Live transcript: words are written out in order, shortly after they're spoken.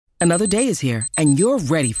Another day is here, and you're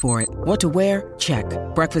ready for it. What to wear? Check.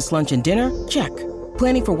 Breakfast, lunch, and dinner? Check.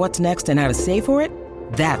 Planning for what's next and how to save for it?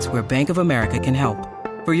 That's where Bank of America can help.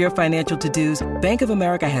 For your financial to-dos, Bank of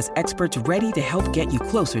America has experts ready to help get you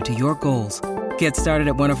closer to your goals. Get started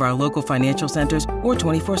at one of our local financial centers or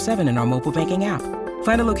 24/7 in our mobile banking app.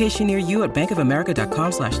 Find a location near you at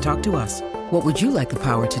bankofamerica.com/talktous. What would you like the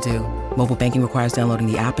power to do? Mobile banking requires downloading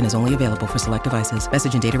the app and is only available for select devices.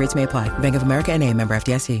 Message and data rates may apply. Bank of America N.A., member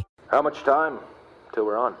FDIC. How much time till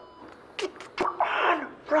we're on?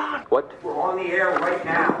 Ron! What? We're on the air right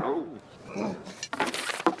now.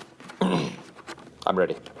 I'm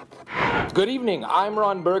ready. Good evening, I'm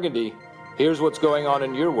Ron Burgundy. Here's what's going on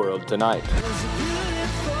in your world tonight.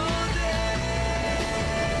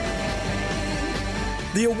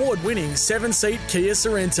 The award-winning 7-seat Kia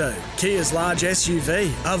Sorento, Kia's large SUV,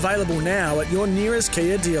 available now at your nearest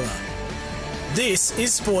Kia dealer. This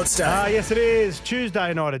is Sportsday. Yes, it is.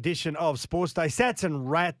 Tuesday night edition of Sportsday. Sats and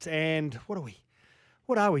Rat, and what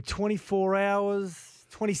are we? 24 hours,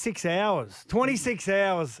 26 hours. 26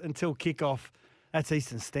 hours until kickoff. That's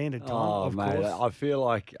Eastern Standard Time, of mate, course. I feel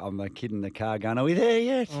like I'm the kid in the car going, are we there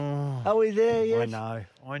yet? Are we there yet?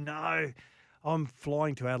 I know. I'm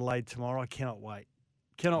flying to Adelaide tomorrow. I cannot wait.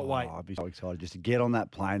 Cannot wait. I'd be so excited just to get on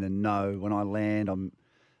that plane and know when I land I'm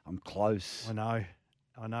close. I know.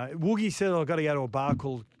 Woogie said I've got to go to a bar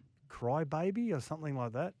called Cry Baby or something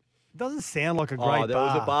like that. It doesn't sound like a great bar. There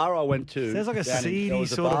was a bar I went to. Sounds like a seedy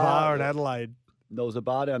sort of bar in Adelaide. There was a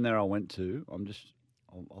bar down there I went to.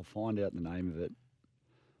 I'll find out the name of it.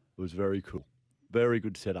 It was very cool. Very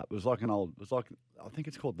good setup. It was like I think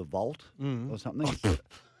it's called the Vault or something.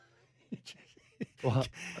 What?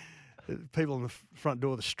 People on the front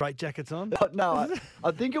door with the straitjackets on? No,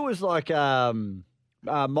 I think it was like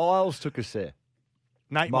Miles took us there.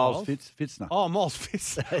 Nate Miles Fitzner. Oh, Miles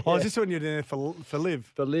Fitzner. Yeah. Oh, I was just when you're there for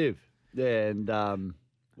Liv. For Liv. Yeah, and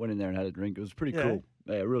went in there and had a drink. It was pretty cool.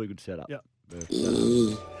 Yeah, really good setup. Yeah. That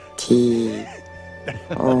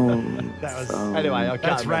was Anyway, I can't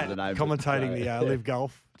that's remember Rat the name. commentating the Live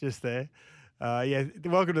Golf just there.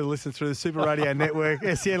 Welcome to the listen through the Super Radio Network.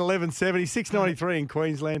 SEN 1170, 693 in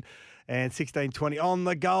Queensland and 1620 on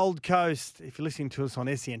the Gold Coast. If you're listening to us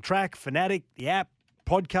on SEN Track, Fanatic, the app,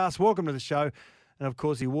 podcast, welcome to the show. And, of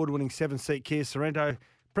course, the award-winning 7-seat Kia Sorento,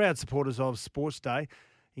 proud supporters of Sportsday.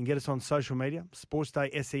 You can get us on social media,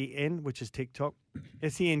 Sportsday SEN, which is TikTok,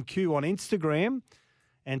 SENQ on Instagram,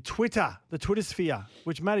 and Twitter, the Twitter sphere,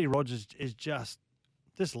 which Matty Rogers is just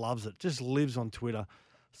loves it, just lives on Twitter.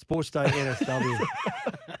 Sportsday NSW.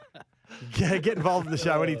 Get involved in the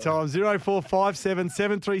show anytime. 0457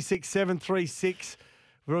 736 736.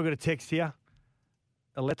 We've all got a text here.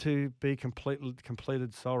 A letter to be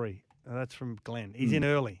completed. Sorry. That's from Glenn. He's in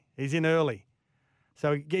early.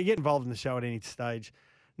 So get involved in the show at any stage.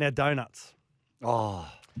 Now, donuts.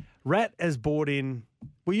 Oh. Rat has bought in.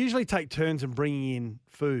 We usually take turns in bringing in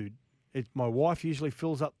food. My wife usually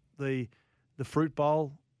fills up the fruit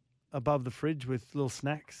bowl above the fridge with little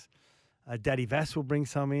snacks. Daddy Vass will bring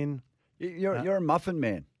some in. You're a muffin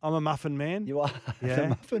man. I'm a muffin man. You are Yeah. a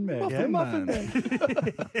muffin man. Muffin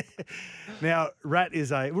man. Now,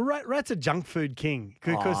 Rat's a junk food king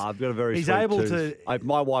because I've got a very he's sweet able tooth. to.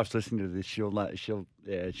 My wife's listening to this. She'll be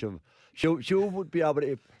able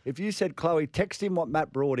to. If you said, Chloe, text him what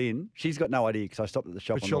Matt brought in. She's got no idea because I stopped at the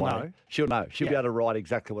shop. But on she'll the way. know. She'll know. She'll be able to write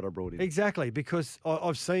exactly what I brought in. Exactly, because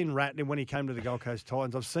I've seen Rat when he came to the Gold Coast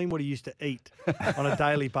Titans. I've seen what he used to eat on a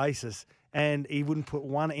daily basis, and he wouldn't put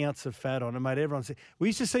 1 ounce of fat on. It made everyone see. We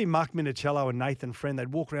used to see Mark Minicello and Nathan Friend.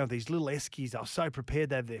 They'd walk around with these little eskies. They were so prepared.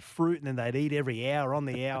 They'd have their fruit, and then they'd eat every hour on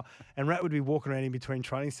the hour. And Rat would be walking around in between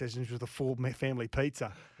training sessions with a full family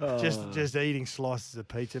pizza, just eating slices of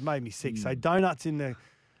pizza. It made me sick. So donuts in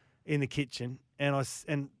the kitchen,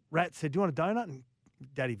 and Rat said, "Do you want a donut?" And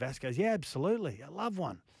Daddy Vass goes, "Yeah, absolutely. I love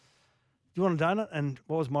one. Do you want a donut?" And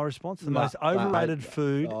what was my response? The most overrated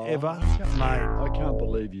food ever made. I can't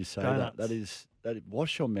believe you say Donuts. that.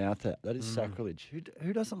 Wash your mouth out. That is sacrilege.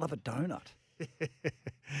 Who doesn't love a donut?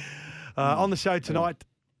 On the show tonight,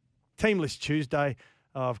 Team List Tuesday.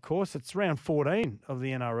 Of course, it's round 14 of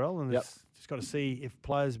the NRL, and it's just got to see if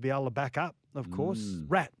players will be able to back up. Of course,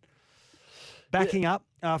 Rat. Backing up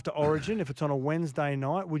after Origin, if it's on a Wednesday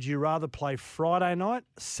night, would you rather play Friday night,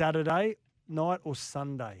 Saturday night, or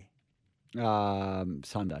Sunday?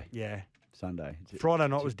 Sunday. Yeah. Sunday. Friday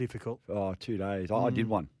night was difficult. 2 days. I did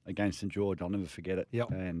one against St George. I'll never forget it.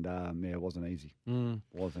 Yep. And it wasn't easy.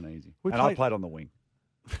 Wasn't easy. I played on the wing.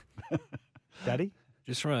 Daddy?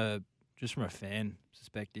 Just from a fan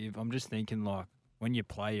perspective, I'm just thinking like when you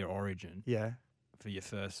play your Origin Yeah. for your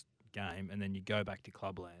first game and then you go back to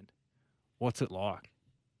Clubland, what's it like?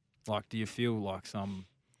 Like, do you feel like some?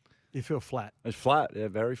 You feel flat. It's flat, yeah,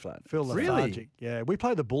 very flat. Feel Really? lethargic. Yeah, we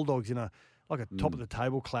played the Bulldogs in a top of the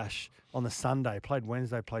table clash on the Sunday. Played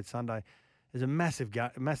Wednesday, played Sunday. It was a massive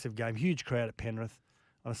game, huge crowd at Penrith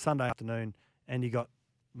on a Sunday afternoon, and you got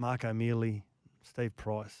Mark O'Mealy, Steve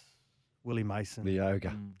Price, Willie Mason, The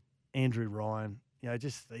ogre. Andrew Ryan. You know,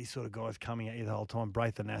 just these sort of guys coming at you the whole time.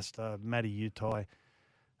 Braithen Astor, Matty Utai.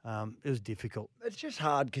 It was difficult. It's just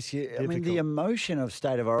hard because I mean, Difficult. the emotion of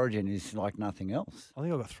State of Origin is like nothing else. I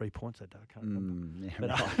think I got 3 points that day. I can't remember. Yeah,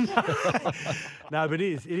 But, right. no, but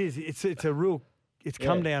it is. It's a real. It's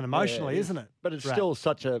come Yeah, down emotionally, yeah, isn't it? But it's Rat? still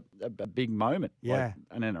such a big moment. Yeah. Like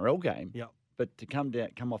an NRL game. Yep. But to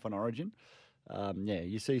come off on Origin,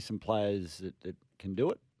 you see some players that can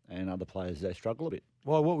do it, and other players they struggle a bit.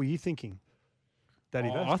 Well, what were you thinking, Daddy?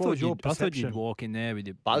 Oh, Bash? I What thought was your you'd, I thought perception? you'd walk in there with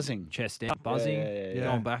your Buzzing. chest out, buzzing, yeah.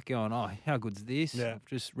 going back, going, oh, how good's this? Yeah. I've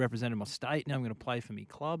just represented my state. Now I'm going to play for my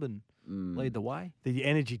club and lead the way. The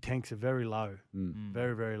energy tanks are very low,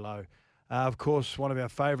 very, very low. Of course, one of our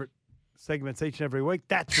favourite segments each and every week.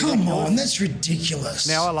 That's Come ridiculous. on, that's ridiculous.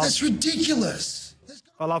 Now, That's ridiculous.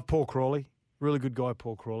 I love Paul Crawley. Really good guy,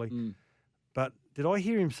 Paul Crawley. But did I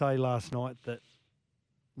hear him say last night that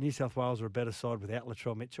New South Wales are a better side without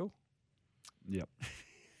Latrell Mitchell? Yep.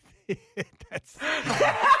 that's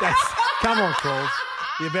come on, Crawls.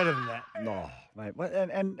 You're better than that. No, mate. Well,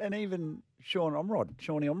 and even Shawnee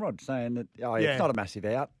Omrod saying that Yeah. it's not a massive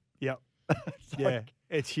out. Yep. It's Yeah, like-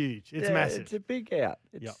 it's huge. It's yeah, massive. It's a big out.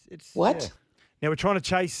 Yep. It's What? yeah. Now, we're trying to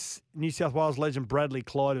chase New South Wales legend Bradley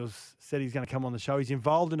Clyde, who said he's going to come on the show. He's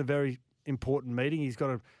involved in a very important meeting. He's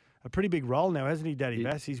got a pretty big role now, hasn't he, Daddy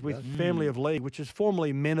Bass? He's with Family of League, which is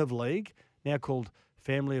formerly Men of League, now called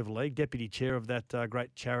Family of League, deputy chair of that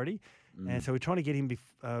great charity. And so we're trying to get him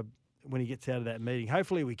when he gets out of that meeting.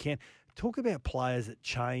 Hopefully we can. Talk about players that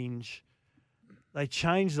change. They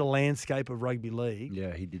change the landscape of rugby league.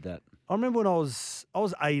 Yeah, he did that. I remember when I was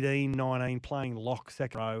 18, 19, playing lock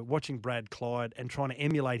second row, watching Brad Clyde and trying to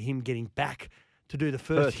emulate him getting back to do the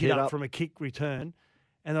first hit up from a kick return.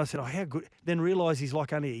 And I said, oh, how good. Then realised he's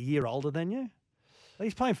like only a year older than you.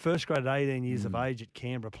 He's playing first grade at 18 years of age at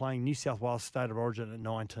Canberra, playing New South Wales State of Origin at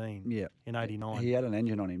 19 Yeah. in 89. He had an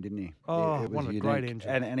engine on him, didn't he? Oh, It was what a unique. great engine.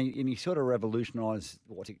 And he sort of revolutionised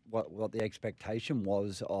what the expectation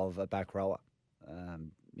was of a back rower,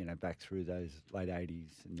 back through those late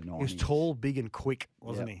 80s and the 90s. He was tall, big and quick,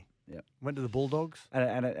 wasn't he? Yeah. Went to the Bulldogs.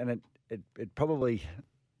 And it probably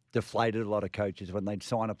deflated a lot of coaches when they'd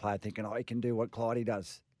sign a player thinking, oh, he can do what Clyde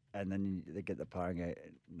does. And then they get the player and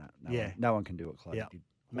go, no one can do what Clyde Yeah. did.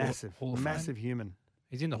 Massive, Hall of Fame. massive human.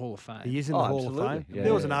 He's in the Hall of Fame. He is in the Hall of absolutely. Fame. Yeah,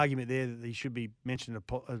 There was an yeah. argument there that he should be mentioned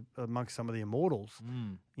amongst some of the immortals.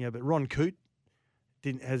 But Ron Coote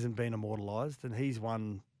hasn't been immortalised, and he's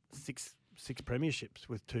won six premierships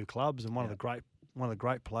with 2 clubs, and one of the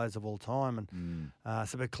great players of all time. And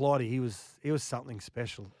but Clyde, he was something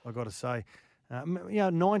special. I got to say,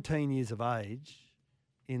 19 years of age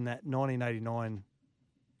in that 1989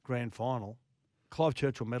 grand final, Clive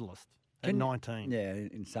Churchill medalist. At 19. Yeah,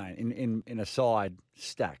 insane. In a side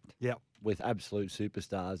stacked Yep. with absolute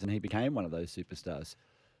superstars, and he became one of those superstars.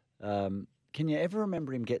 Can you ever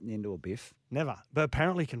remember him getting into a biff? Never. But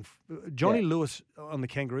apparently Johnny Lewis on the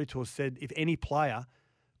Kangaroo Tour said if any player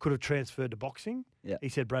could have transferred to boxing, he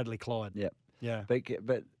said Bradley Clyde. Yeah. Yeah.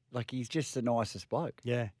 But like he's just the nicest bloke.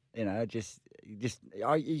 Yeah. You know, I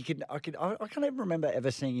can't even remember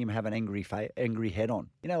ever seeing him have an angry head on.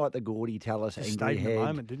 You know, like the Gordy Tallis Just angry stayed in head. the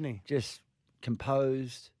moment, didn't he? Just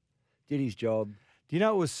composed, did his job. Do you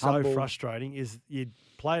know what was so Humble. frustrating is you'd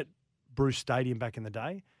play at Bruce Stadium back in the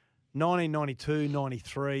day, 1992,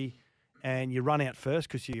 93, and you run out first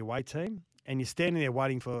because you're your away team, and you're standing there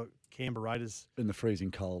waiting for Canberra Raiders. In the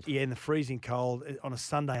freezing cold. Yeah, in the freezing cold on a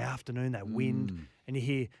Sunday afternoon, that wind, and you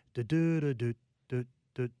hear the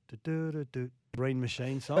Green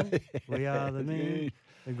Machine song. We are the men,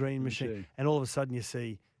 the Green Machine. And all of a sudden you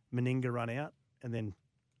see Meninga run out, and then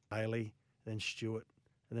Bailey, then Stewart,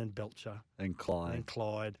 and then Belcher, And Clyde. and then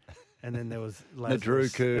Clyde. And then there was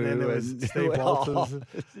Lazarus, Nadruku and then there was and- Steve Walters,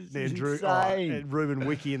 This is then Drew, insane. and Ruben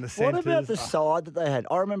Wiki in the What centres. about the side that they had?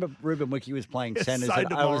 I remember Ruben Wiki was playing It's centres. so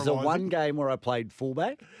and I was the demoralising. one game where I played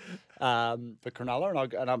fullback for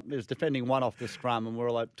Cronulla, and I was defending one off the scrum, and we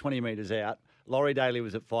were like 20 metres out. Laurie Daly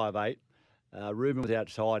was at 5'8". Ruben was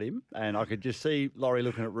outside him, and I could just see Laurie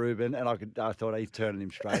looking at Ruben, and I thought he's turning him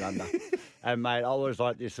straight under. And, mate, I was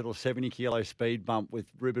like this little 70-kilo speed bump with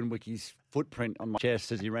Ruben Wiki's footprint on my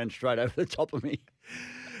chest as he ran straight over the top of me.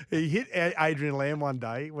 He hit Adrian Lamb one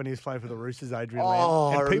day when he was playing for the Roosters, Adrian Lamb. Oh,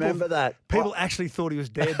 and I remember that. People actually thought he was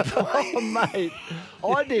dead. Oh, mate,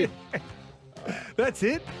 I did. That's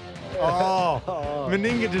it.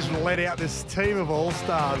 Meninga just let out this team of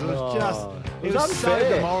all-stars. It was so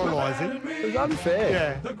unfair. demoralising. It was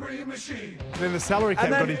unfair. Yeah. Then the salary cap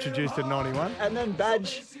got introduced in 91. And then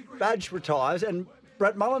Badge retires and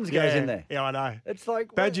Brett Mullins goes in there. Yeah, I know. It's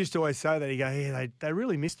like... Badge used to always say that. He'd go, yeah, they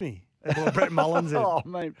really missed me. They brought Brett Mullins in. Oh,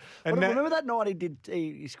 mate. And remember that night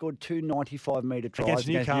he scored 2 95-metre tries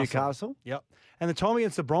against Newcastle? Yep. And the time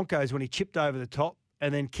against the Broncos when he chipped over the top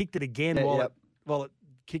and then kicked it again while it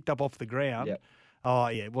kicked up off the ground. Yep. Oh,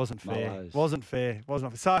 yeah, it wasn't fair. Mallows. Wasn't fair.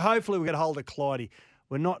 So hopefully we get a hold of Clyde.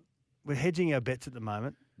 We're hedging our bets at the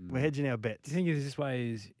moment. We're hedging our bets. Do you think this way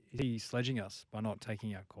is he sledging us by not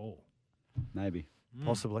taking our call? Maybe.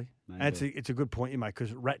 Possibly. Maybe. And it's a good point you make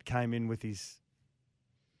because Rat came in with his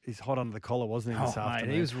hot under the collar, wasn't he, this afternoon?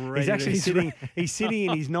 Mate, he was ready. He's actually sitting. He's sitting in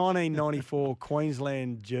his 1994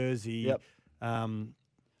 Queensland jersey. Yep.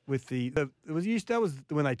 With that was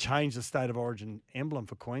when they changed the state of origin emblem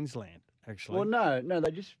for Queensland. Actually. Well, no,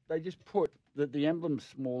 they just put the emblem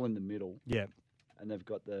small in the middle. Yeah. And they've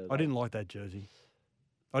got I didn't like that jersey.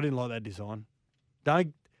 I didn't like that design.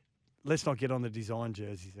 Let's not get on the design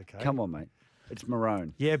jerseys, okay? Come on, mate. It's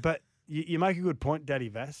maroon. Yeah, but you make a good point, Daddy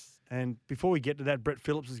Vass. And before we get to that, Brett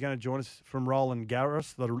Phillips is going to join us from Roland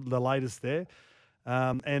Garros, the latest there.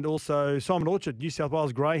 And also Simon Orchard, New South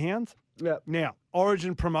Wales Greyhounds. Yeah. Now,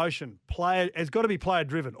 Origin promotion has got to be player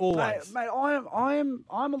driven always. Mate, I'm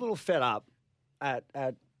a little fed up at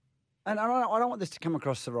and I don't want this to come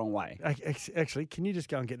across the wrong way. Actually, can you just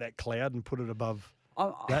go and get that cloud and put it above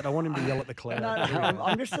that? I want him to yell at the cloud. No,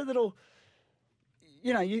 I'm just a little.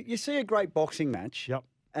 You see a great boxing match. Yep.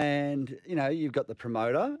 And, you've got the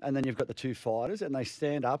promoter and then you've got the two fighters and they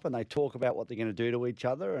stand up and they talk about what they're going to do to each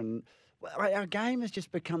other. And our game has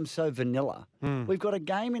just become so vanilla. We've got a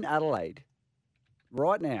game in Adelaide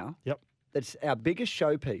right now. Yep. That's our biggest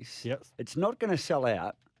showpiece. Yep. It's not going to sell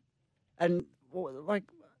out. And,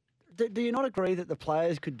 do you not agree that the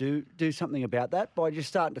players could do something about that by just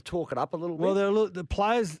starting to talk it up a little bit? Well, the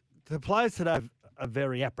players today are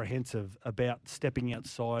very apprehensive about stepping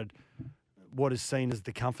outside what is seen as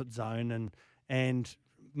the comfort zone and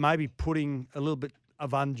maybe putting a little bit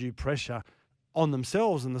of undue pressure on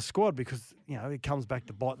themselves and the squad because, it comes back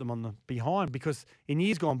to bite them on the behind because in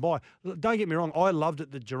years gone by, don't get me wrong, I loved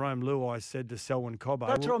it that Jerome Luai said to Selwyn Cobbo.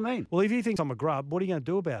 That's what I mean. Well, if he thinks I'm a grub, what are you going to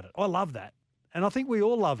do about it? I love that. And I think we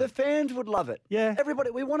all love it. The fans would love it. Yeah. Everybody,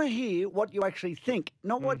 we want to hear what you actually think,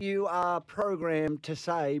 not what you are programmed to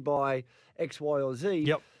say by X, Y, or Z.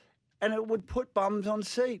 Yep. And it would put bums on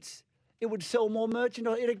seats. It would sell more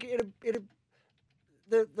merchandise.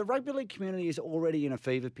 The rugby league community is already in a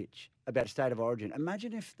fever pitch about state of origin.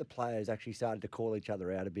 Imagine if the players actually started to call each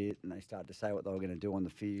other out a bit and they started to say what they were going to do on the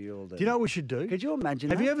field. Do you know what we should do? Could you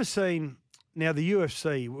imagine Have you ever seen, now the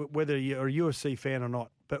UFC, whether you're a UFC fan or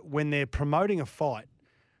not, but when they're promoting a fight,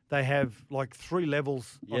 they have like 3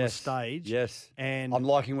 levels on the stage. Yes. And I'm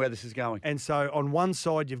liking where this is going. And so on one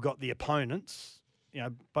side, you've got the opponents,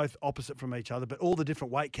 both opposite from each other, but all the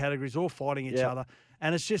different weight categories, all fighting each other.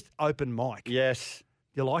 And it's just open mic. Yes.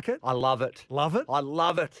 You like it? I love it. Love it? I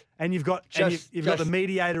love it. And you've got you've got the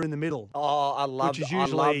mediator in the middle. Oh, I love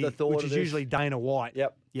the thought which is usually Dana White.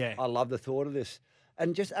 Yep. Yeah. I love the thought of this.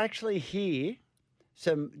 And just actually hear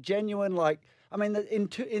some genuine, in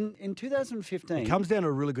 2015. It comes down to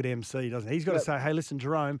a really good MC, doesn't it? He's got to say, hey, listen,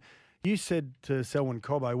 Jerome, you said to Selwyn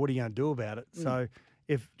Cobbo, what are you going to do about it? So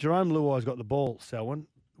if Jerome Luai's got the ball, Selwyn,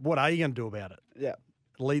 what are you going to do about it? Yeah.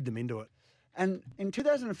 Lead them into it. And in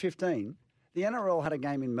 2015, the NRL had a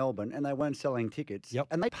game in Melbourne and they weren't selling tickets. Yep.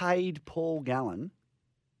 And they paid Paul Gallen.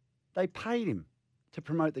 They paid him to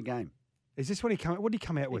promote the game. Is this when what did he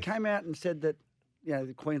come out with? He came out and said that,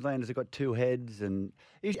 the Queenslanders have got 2 heads. And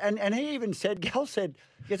he even said, Gal said,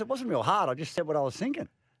 yes, it wasn't real hard. I just said what I was thinking.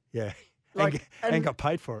 Yeah. And got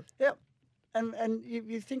paid for it. Yep. And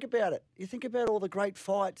you think about it. You think about all the great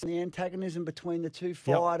fights and the antagonism between the two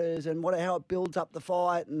fighters and how it builds up the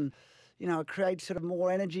fight and, it creates sort of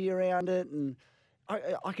more energy around it. And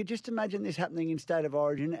I could just imagine this happening in State of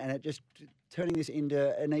Origin and it just turning this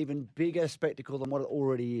into an even bigger spectacle than what it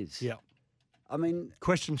already is. Yeah. I mean...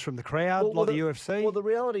 Questions from the crowd, like the UFC? Well, the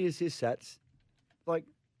reality is this, Sats.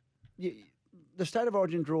 The State of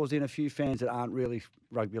Origin draws in a few fans that aren't really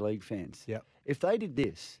rugby league fans. Yeah. If they did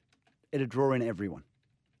this, it'd draw in everyone.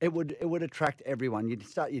 It would attract everyone. You'd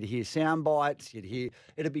hear sound bites.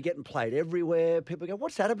 It'd be getting played everywhere. People go,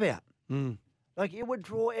 what's that about? It would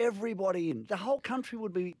draw everybody in. The whole country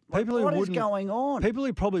would be, what is going on? People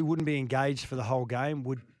who probably wouldn't be engaged for the whole game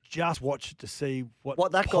would just watch it to see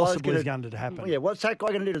what that possibly guy's is going to happen. Yeah, what's that guy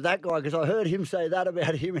going to do to that guy? Because I heard him say that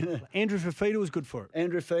about him. Andrew Fafita was good for it.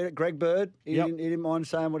 Andrew Fafita, Greg Bird, he didn't mind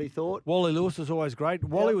saying what he thought. Wally Lewis was always great.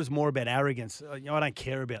 Wally was more about arrogance. I don't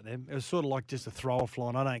care about them. It was sort of like just a throw-off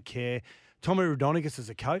line. I don't care. Tommy Rudonigas as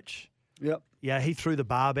a coach. Yep. Yeah, he threw the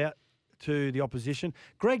barb out to the opposition.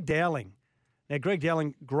 Greg Dowling. Now, Greg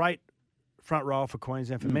Dowling, great front rower for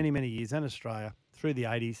Queensland for many, many years and Australia through the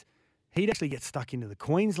 80s. He'd actually get stuck into the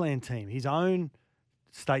Queensland team, his own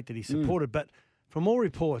state that he supported. But from all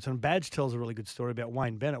reports, and Badge tells a really good story about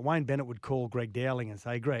Wayne Bennett. Wayne Bennett would call Greg Dowling and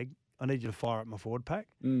say, Greg, I need you to fire up my forward pack.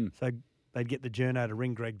 So they'd get the journo to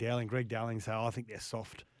ring Greg Dowling. Greg Dowling would say, I think they're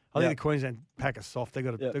soft. I think the Queensland pack are soft. They've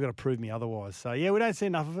got to prove me otherwise. So, yeah, we don't see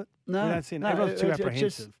enough of it. No. We don't see enough. Everyone's too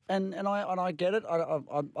apprehensive. And I get it.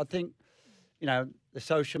 I think, the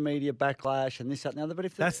social media backlash and this, that, and the other. But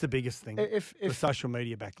that's the biggest thing, the social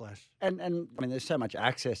media backlash. And I mean, there's so much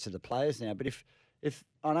access to the players now. But if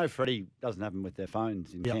I know Freddie doesn't have them with their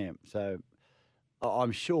phones in camp, so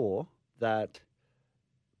I'm sure that,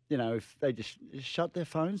 if they just shut their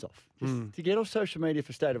phones off, just to get off social media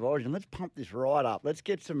for State of Origin, let's pump this right up. Let's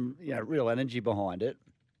get some, real energy behind it.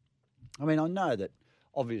 I mean, I know that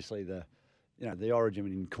obviously the Origin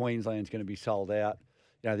in Queensland is going to be sold out.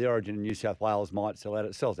 The Origin in New South Wales might sell out.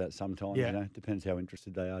 It sells out sometimes, depends how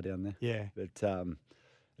interested they are down there. Yeah. But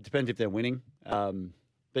it depends if they're winning.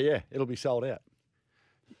 But, yeah, it'll be sold out.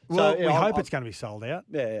 Well, we hope it's going to be sold out.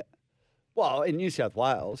 Yeah. Well, in New South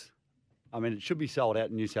Wales, I mean, it should be sold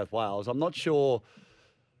out in New South Wales. I'm not sure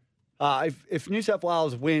if New South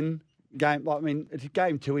Wales win it's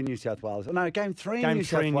game 2 in New South Wales. No, game 3 in New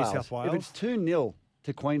South Wales. If it's 2-0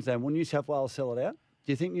 to Queensland, will New South Wales sell it out?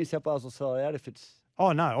 Do you think New South Wales will sell it out if it's...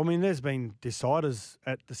 Oh, no. I mean, there's been deciders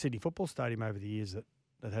at the Sydney Football Stadium over the years that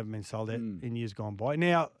haven't been sold out in years gone by.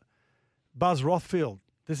 Now, Buzz Rothfield,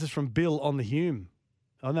 this is from Bill on the Hume.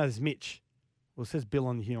 I know there's Mitch. Well, it says Bill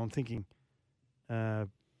on the Hume. I'm thinking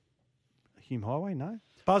Hume Highway, no?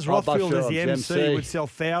 Buzz Rothfield as the MC would sell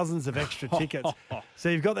thousands of extra tickets. So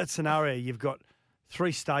you've got that scenario. You've got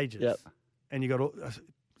 3 stages and you've got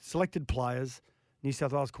selected players, New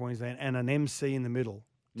South Wales, Queensland, and an MC in the middle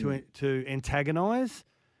to antagonise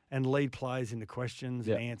and lead players into questions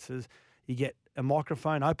and answers. You get a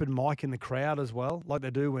microphone, open mic in the crowd as well, like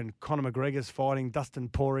they do when Conor McGregor's fighting Dustin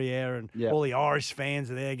Poirier and all the Irish fans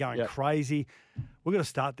are there going crazy. We're going to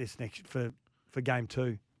start this next for game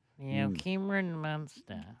 2. Now, Cameron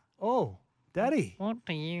Munster. Oh, Daddy. What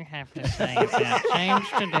do you have to say about James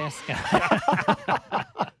Tedesco?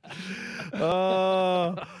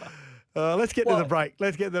 Let's get to the break.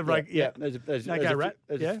 Let's get to the break. Yeah. There's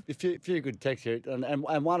a few good texts here.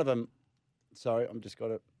 And one of them, sorry, I'm just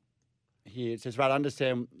got it here. It says, right, I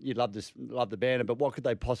understand you love the banner, but what could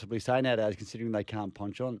they possibly say nowadays considering they can't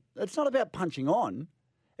punch on? It's not about punching on.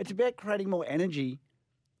 It's about creating more energy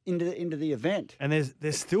into the event. And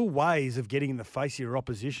there's still ways of getting in the face of your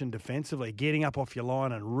opposition defensively, getting up off your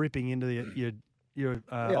line and ripping into your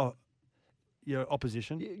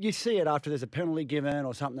opposition. You see it after there's a penalty given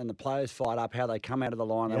or something and the players fight up, how they come out of the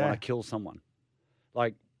line, they want to kill someone.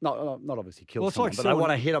 Like, not obviously kill someone, but they want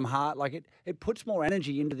to hit them hard. Like, it puts more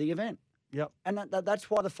energy into the event. Yep. And that's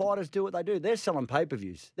why the fighters do what they do. They're selling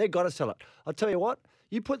pay-per-views. They've got to sell it. I'll tell you what,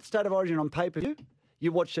 you put State of Origin on pay-per-view,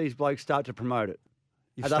 you watch these blokes start to promote it.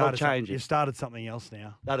 That'll change it. You've started something else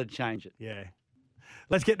now. That'll change it. Yeah.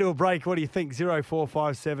 Let's get to a break. What do you think?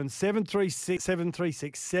 0457 736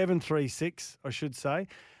 736, I should say.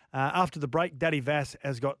 After the break, Daddy Vass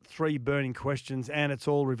has got 3 burning questions, and it's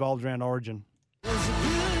all revolved around Origin.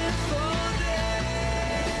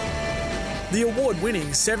 The award-winning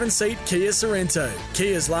 7-seat Kia Sorrento,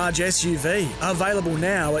 Kia's large SUV, available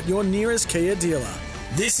now at your nearest Kia dealer.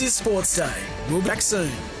 This is Sportsday. We'll be back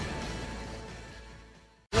soon.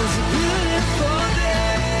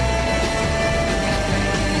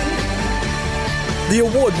 The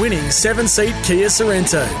award-winning 7-seat Kia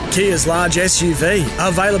Sorrento, Kia's large SUV,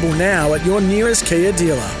 available now at your nearest Kia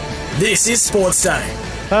dealer. This is Sportsday.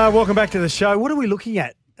 Welcome back to the show. What are we looking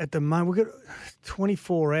at the moment? We've got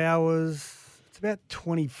 24 hours. It's about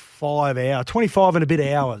 25 hours, 25 and a bit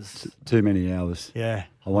hours. Too many hours. Yeah.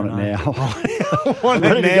 I want it now. I want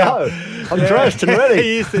it now. I'm dressed and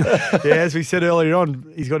ready. As we said earlier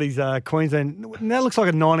on, he's got his Queensland. That looks like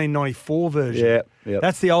a 1994 version. Yeah.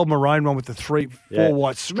 That's the old maroon one with the 4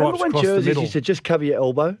 white stripes across the middle. Jerseys used to just cover your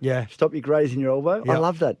elbow? Yeah. Stop you grazing your elbow? Yep. I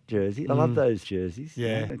love that jersey. I love those jerseys.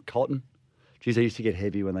 Yeah. Cotton. Geez, they used to get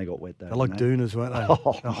heavy when they got wet, though. They're like doonas, weren't they?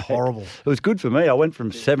 Oh, They're horrible. It was good for me. I went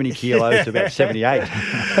from 70 kilos to about 78.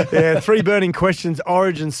 Yeah, 3 burning questions,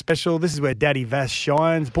 Origin special. This is where Daddy Vass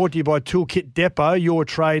shines. Brought to you by Toolkit Depot, your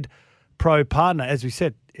trade pro partner. As we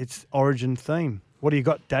said, it's Origin theme. What do you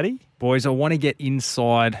got, Daddy? Boys, I want to get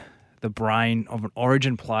inside the brain of an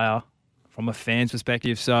Origin player from a fan's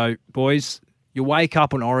perspective. So, boys, you wake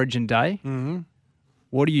up on Origin Day. Mm-hmm.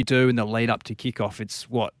 What do you do in the lead up to kickoff? It's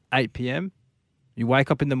 8 p.m. You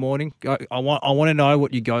wake up in the morning. I want to know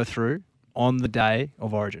what you go through on the day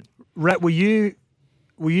of Origin. Rat, were you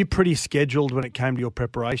pretty scheduled when it came to your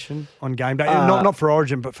preparation on game day? Not for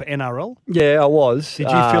Origin, but for NRL. Yeah, I was.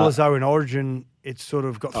 Did you feel as though in Origin it sort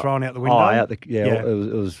of got thrown out the window?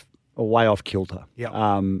 It was a way off kilter.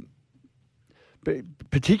 Yeah. But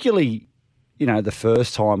particularly, the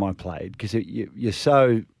first time I played, because you're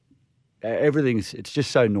so it's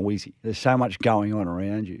just so noisy. There's so much going on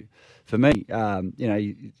around you. For me,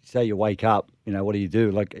 you say you wake up, what do you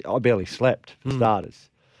do? Like, I barely slept, for starters.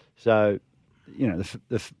 So,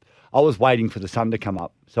 I was waiting for the sun to come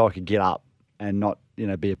up so I could get up and not,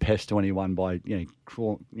 be a pest to anyone by, my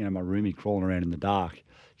roomie crawling around in the dark,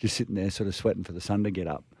 just sitting there sort of sweating for the sun to get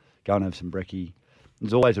up, go and have some brekkie.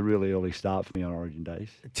 It's always a really early start for me on Origin days.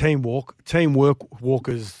 Teamwork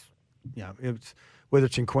walkers, whether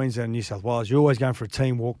it's in Queensland or New South Wales, you're always going for a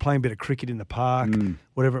team walk, playing a bit of cricket in the park,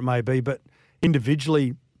 whatever it may be. But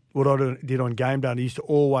individually, what I did on game day, I used to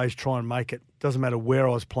always try and make it, doesn't matter where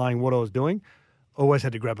I was playing, what I was doing, always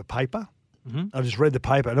had to grab a paper. Mm-hmm. I just read the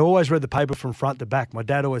paper, and I always read the paper from front to back. My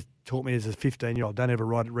dad always taught me as a 15-year-old, don't ever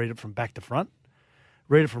read it from back to front.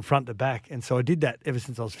 Read it from front to back. And so I did that ever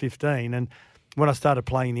since I was 15. And when I started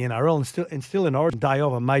playing in the NRL and still in Origin, day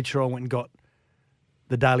of, I made sure I went and got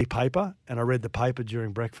the daily paper, and I read the paper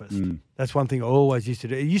during breakfast. That's one thing I always used to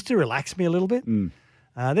do. It used to relax me a little bit.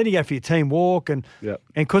 Then you go for your team walk, and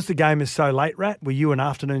because the game is so late, Rat, were you an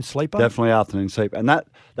afternoon sleeper? Definitely afternoon sleep. And that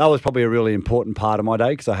was probably a really important part of my day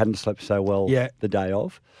because I hadn't slept so well the day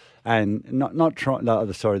of. And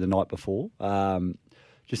the night before.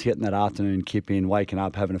 Just getting that afternoon kip in, waking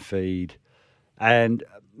up, having a feed. And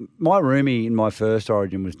my roomie in my first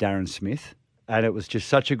Origin was Darren Smith. And it was just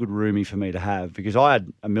such a good roomie for me to have because I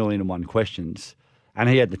had 1,000,001 questions and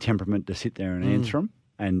he had the temperament to sit there and answer them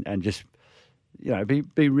and just,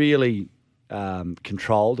 be really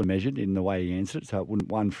controlled and measured in the way he answered it. So it wouldn't,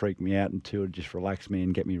 one, freak me out, and two, it'd just relax me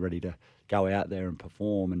and get me ready to go out there and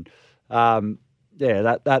perform. And,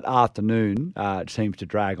 that afternoon, it seems to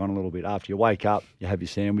drag on a little bit. After you wake up, you have your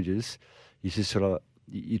sandwiches, you just sort of,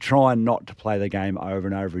 you try not to play the game over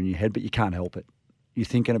and over in your head, but you can't help it. You're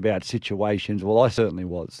thinking about situations. Well, I certainly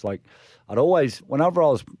was. Like, I'd always, whenever I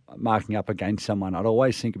was marking up against someone, I'd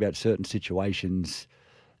always think about certain situations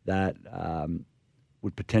that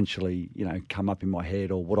would potentially, come up in my head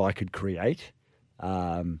or what I could create.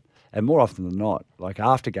 And more often than not, like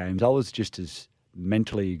after games, I was just as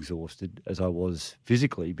mentally exhausted as I was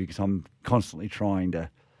physically because I'm constantly trying to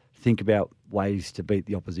think about ways to beat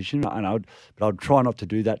the opposition, and I'd try not to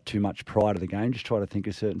do that too much prior to the game. Just try to think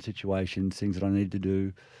of certain situations, things that I need to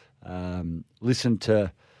do, listen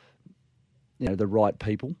to, the right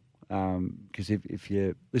people. Because if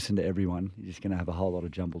you listen to everyone, you're just going to have a whole lot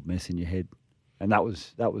of jumbled mess in your head. And that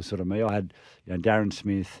was sort of me. I had, Darren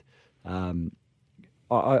Smith.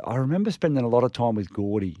 I remember spending a lot of time with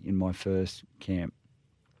Gordy in my first camp.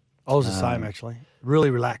 I was the same, actually.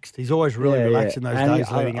 Really relaxed. He's always really relaxed in those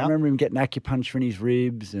days leading up. I remember him getting acupuncture in his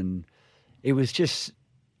ribs, and it just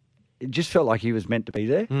felt like he was meant to be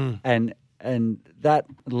there. And that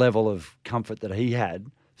level of comfort that he had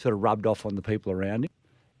sort of rubbed off on the people around him.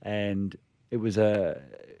 And it was a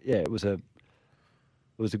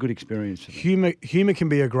good experience for me. Humour can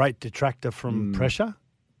be a great detractor from pressure.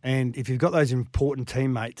 And if you've got those important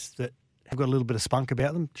teammates that have got a little bit of spunk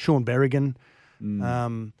about them, Sean Berrigan,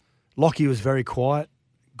 Lockie was very quiet.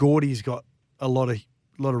 Gordy's got a lot of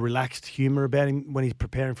relaxed humour about him when he's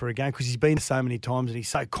preparing for a game because he's been so many times and he's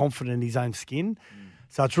so confident in his own skin.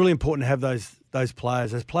 So it's really important to have those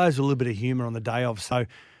players. Those players with a little bit of humour on the day of. So,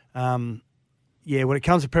 when it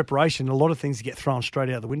comes to preparation, a lot of things get thrown straight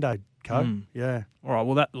out the window, Co. Yeah. All right,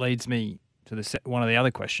 well, that leads me to one of the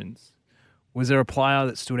other questions. Was there a player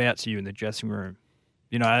that stood out to you in the dressing room?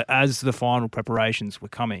 As the final preparations were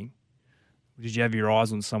coming, did you have your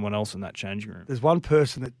eyes on someone else in that changing room? There's one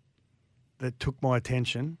person that took my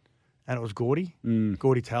attention, and it was Gordy.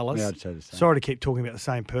 Gordy Tallis. Yeah, I'd say the same. Sorry to keep talking about the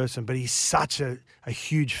same person, but he's such a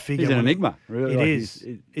huge figure. He's an enigma, really. It is.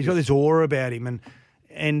 He's got this aura about him.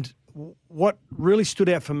 And what really stood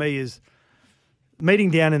out for me is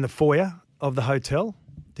meeting down in the foyer of the hotel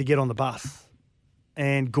to get on the bus.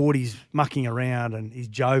 and Gordy's mucking around and he's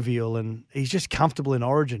jovial and he's just comfortable in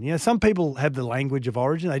Origin. You know, some people have the language of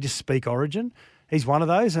Origin. They just speak Origin. He's one of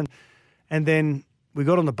those. And then we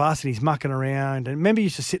got on the bus and he's mucking around. And remember, you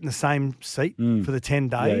used to sit in the same seat for the 10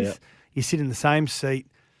 days. Yeah. You sit in the same seat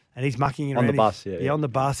and he's mucking around. On the bus, on the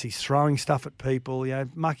bus. He's throwing stuff at people, you know,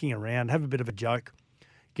 mucking around, have a bit of a joke.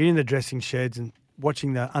 Get in the dressing sheds and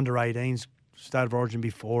watching the under-18s State of Origin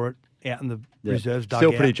before it, out in the reserves dugout.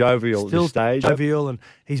 Still pretty jovial at this stage. Jovial, and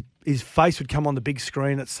his face would come on the big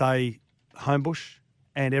screen at, say, Homebush,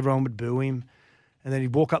 and everyone would boo him. And then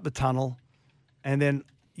he'd walk up the tunnel, and then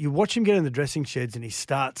you watch him get in the dressing sheds and he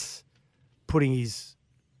starts putting his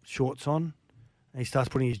shorts on, and he starts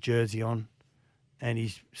putting his jersey on, and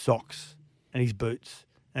his socks, and his boots.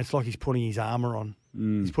 And it's like he's putting his armour on.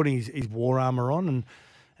 He's putting his war armour on,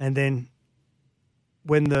 and then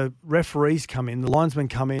when the referees come in, the linesmen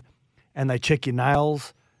come in, and they check your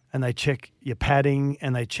nails, and they check your padding,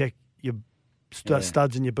 and they check your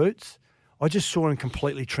studs in your boots. I just saw him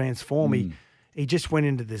completely transform. He just went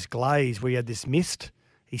into this glaze where he had this mist.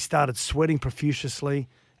 He started sweating profusely,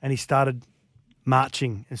 and he started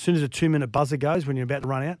marching. As soon as the 2-minute buzzer goes, when you're about to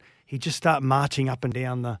run out, he just start marching up and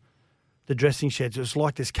down the dressing sheds. It was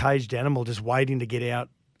like this caged animal just waiting to get out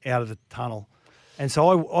of the tunnel. And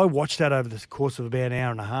so I watched that over the course of about an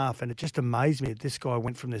hour and a half, and it just amazed me that this guy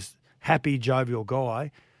went from this happy, jovial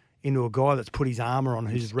guy into a guy that's put his armour on,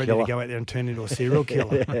 who's ready to go out there and turn into a serial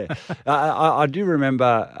killer. I do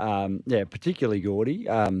remember, particularly Gordy,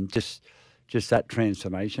 just that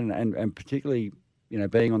transformation, and particularly, you know,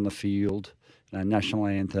 being on the field, you know, national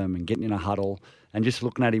anthem, and getting in a huddle, and just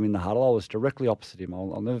looking at him in the huddle. I was directly opposite him.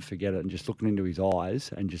 I'll never forget it, and just looking into his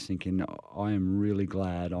eyes and just thinking, I am really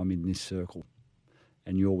glad I'm in this circle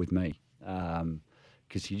and you're with me,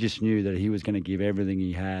 because he just knew that he was going to give everything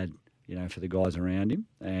he had, you know, for the guys around him,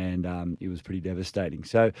 and it was pretty devastating.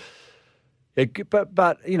 So,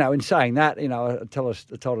 but you know, in saying that, you know, I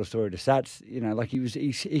told a story to Sats. You know, like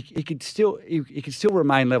he could still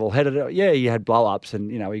remain level-headed. Yeah, he had blow-ups,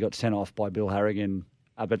 and you know, he got sent off by Bill Harrigan,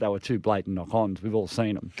 but they were two blatant knock-ons. We've all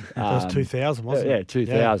seen them. That was 2000, wasn't it? Yeah,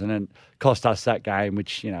 2000, and cost us that game,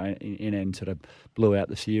 which, you know, in end sort of blew out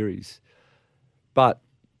the series. But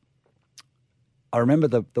I remember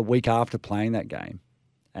the week after playing that game,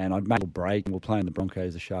 and I'd made a break, and we're playing the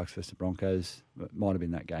Broncos, the Sharks versus the Broncos. It might have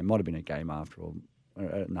been that game. Might have been a game after or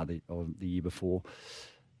the year before.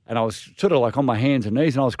 And I was sort of like on my hands and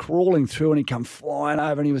knees, and I was crawling through, and he come flying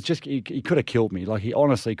over, and he was just, he could have killed me. Like, he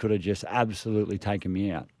honestly could have just absolutely taken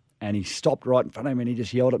me out. And he stopped right in front of me, and he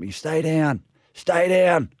just yelled at me, stay down.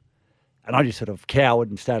 And I just sort of cowered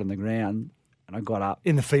and stayed on the ground, and I got up.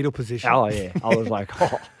 In the fetal position. Oh, yeah. I was like,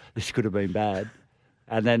 this could have been bad.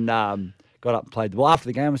 And then got up and played the ball. After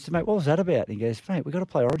the game, I said, mate, what was that about? And he goes, mate, we've got to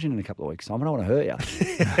play Origin in a couple of weeks' time. I don't want to hurt you.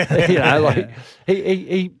 You know, like,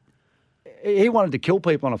 he wanted to kill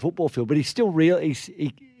people on a football field, but he's still real.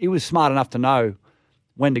 He was smart enough to know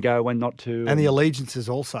when to go, when not to. And the allegiances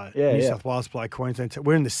also. New South Wales play Queensland.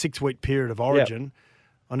 We're in the 6-week period of Origin. Yep.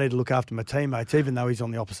 I need to look after my teammates, even though he's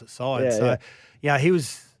on the opposite side. He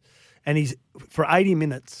was, and for 80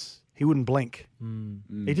 minutes, he wouldn't blink.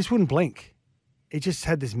 He just wouldn't blink. He just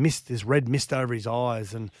had this mist, this red mist over his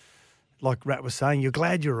eyes. And like Rat was saying, you're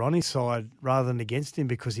glad you're on his side rather than against him,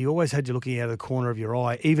 because he always had you looking out of the corner of your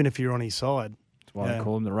eye, even if you're on his side. That's why they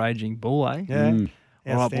call him the Raging Bull, eh? Yeah.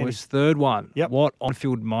 All right, boys. Third one. Yep. What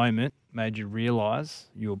on-field moment made you realise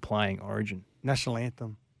you were playing Origin? National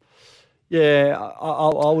anthem. Yeah,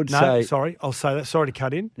 I would say. Sorry, I'll say that. Sorry to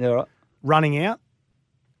cut in. Yeah, right. Running out,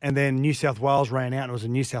 and then New South Wales ran out, and it was a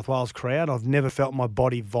New South Wales crowd. I've never felt my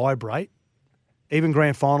body vibrate. Even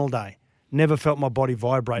grand final day, never felt my body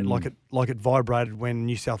vibrate like it vibrated when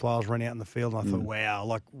New South Wales ran out in the field. And I thought, wow,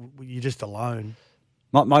 like, you're just alone.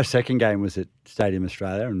 My second game was at Stadium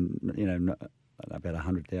Australia, and you know, about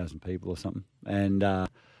 100,000 people or something. And I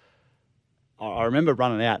remember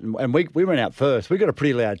running out, and we ran out first. We got a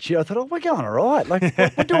pretty loud cheer. I thought, we're going all right. Like,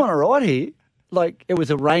 we're doing all right here. Like, it was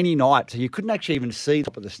a rainy night, so you couldn't actually even see the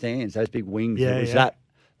top of the stands, those big wings. It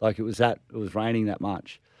was raining that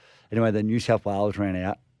much. Anyway, the New South Wales ran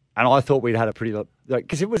out, and I thought we'd had a pretty,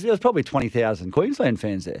 because it was probably 20,000 Queensland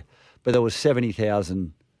fans there, but there was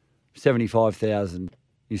 70,000, 75,000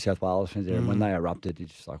 New South Wales fans there, and when they erupted,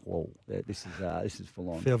 it's just like, whoa, this is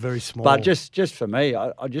full on. Feel very small. But just for me,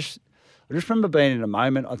 I just remember being in a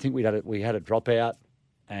moment. I think we had a dropout,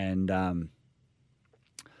 and I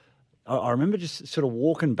remember just sort of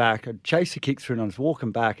walking back. I chased the kick through, and I was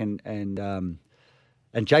walking back, and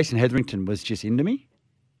Jason Hetherington was just into me.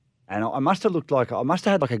 And I must have had like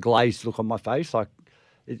a glazed look on my face, like,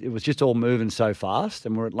 it was just all moving so fast.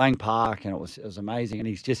 And we're at Lang Park, and it was amazing. And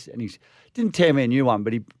he's didn't tear me a new one,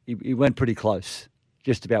 but he went pretty close,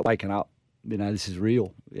 just about waking up. This is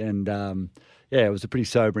real. And it was a pretty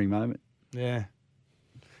sobering moment. Yeah.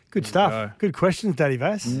 Good stuff. Good questions, Daddy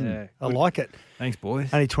Vass. Yeah. I like it. Thanks,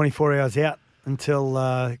 boys. Only 24 hours out until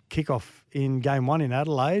kickoff in Game 1 in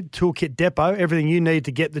Adelaide. Toolkit Depot, everything you need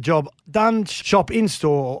to get the job done. Shop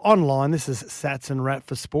in-store or online. This is Sats and Rat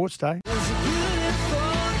for Sports Day.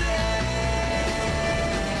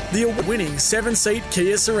 The award-winning 7-seat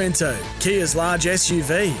Kia Sorrento, Kia's large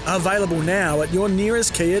SUV, available now at your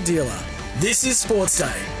nearest Kia dealer. This is Sports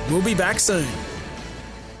Day. We'll be back soon.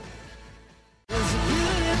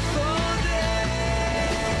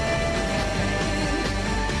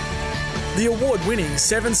 The award-winning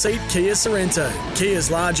 7-seat Kia Sorrento, Kia's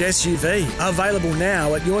large SUV, available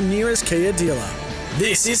now at your nearest Kia dealer.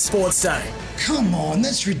 This is Sports Day. Come on,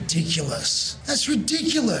 that's ridiculous. That's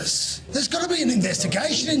ridiculous. There's got to be an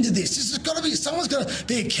investigation into this. This has got to be, someone's got to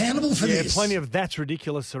be accountable for this. Yeah, plenty of that's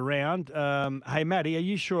ridiculous around. Hey, Matty, are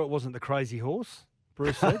you sure it wasn't the Crazy Horse?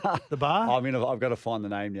 Bruce said, the bar? I mean, I've got to find the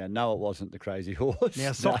name now. No, it wasn't the Crazy Horse.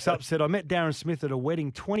 Now, Socks Up said, I met Darren Smith at a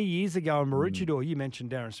wedding 20 years ago in Maroochydore. You mentioned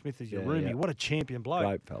Darren Smith as your roomie. Yeah. What a champion bloke.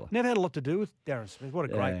 Great fella. Never had a lot to do with Darren Smith. What a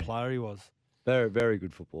great player he was. Very, very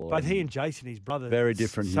good footballer. Both he and Jason, his brother, very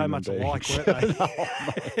different. So much alike, weren't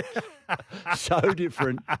they? So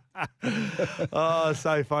different. Oh,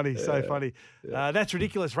 so funny, so funny. That's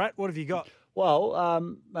ridiculous, Rat. What have you got? Well,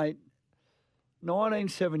 mate,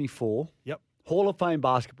 1974. Yep. Hall of Fame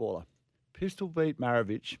basketballer. Pistol beat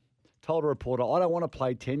Maravich. Told a reporter, I don't want to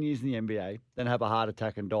play 10 years in the NBA, then have a heart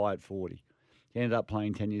attack and die at 40. He ended up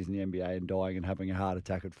playing 10 years in the NBA and dying and having a heart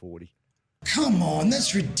attack at 40. Come on,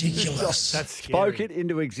 that's ridiculous. That's scary. Spoke it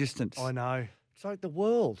into existence. I know. It's like the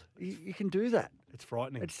world. You can do that. It's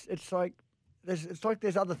frightening. It's like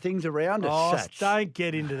there's other things around us. Oh, Sats. don't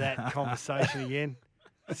get into that conversation again.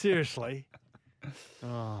 Seriously.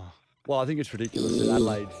 Oh. Well, I think it's ridiculous that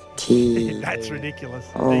Adelaide's. That's ridiculous.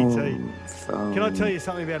 E.T. Can I tell you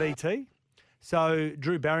something about E.T.? So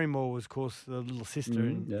Drew Barrymore was, of course, the little sister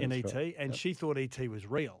in E.T., right. and she thought E.T. was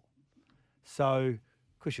real. So,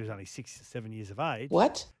 of course, she was only 6 or 7 years of age.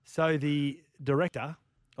 What? So the director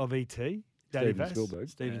of E.T.,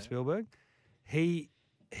 Steven Spielberg, he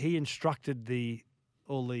instructed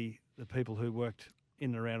all the people who worked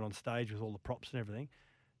in and around on stage with all the props and everything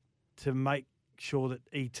to make sure that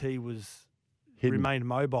E.T. was remained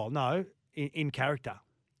mobile. No, in character.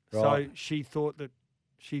 Right. So she thought that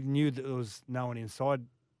she knew that there was no one inside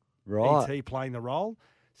E.T. playing the role.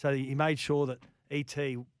 So he made sure that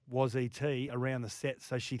E.T. was E.T. around the set,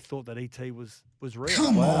 so she thought that E.T. was real.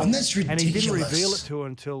 Come on, that's ridiculous. And he didn't reveal it to her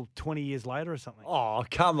until 20 years later or something. Oh,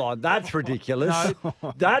 come on. That's ridiculous. No.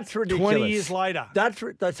 That's ridiculous. 20 years later.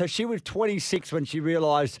 So she was 26 when she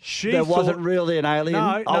realised She there thought- wasn't really an alien.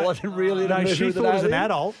 No, I wasn't really in a no, movie she with an thought as an alien.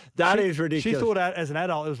 adult. That she- is ridiculous. She thought as an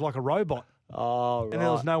adult it was like a robot, Oh, right. and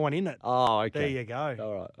there was no one in it. Oh, okay. There you go.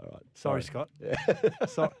 All right. Sorry, Scott.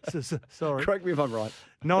 Sorry. Correct me if I'm right.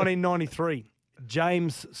 1993,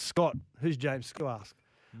 James Scott. Who's James Scott? Ask.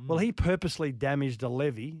 Well, he purposely damaged a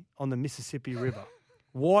levee on the Mississippi River.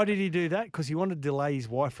 Why did he do that? Because he wanted to delay his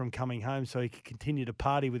wife from coming home so he could continue to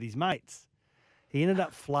party with his mates. He ended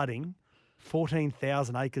up flooding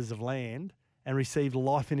 14,000 acres of land and received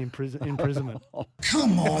life in imprisonment.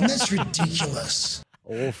 Come on, that's ridiculous.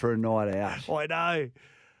 All for a night out. I know.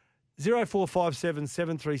 0457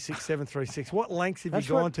 736 736. What lengths have That's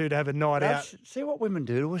you gone what- to have a night out? See what women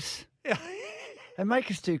do to us. They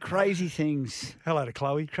make us do crazy things. Hello to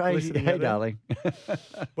Chloe. Crazy. listening Hey, out there. darling.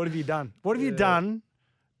 What have you done? What have you done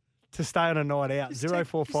to stay on a night out?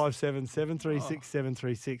 0457 736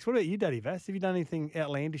 736. What about you, Daddy Vass? Have you done anything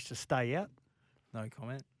outlandish to stay out? No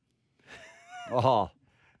comment. Oh,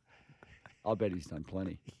 I bet he's done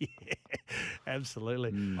plenty.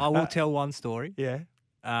 Absolutely. I will tell one story. Yeah.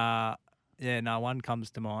 One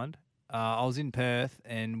comes to mind. I was in Perth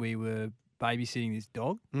and we were babysitting this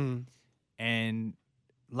dog and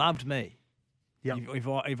loved me. Yep. If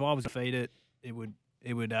I was to feed it, it would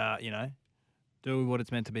do what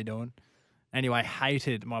it's meant to be doing. Anyway,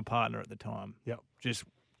 hated my partner at the time. Yep. Just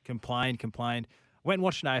complained. Went and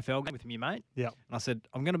watched an AFL game with me, mate. Yep. And I said,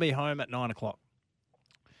 I'm going to be home at 9 o'clock.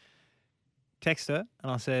 Text her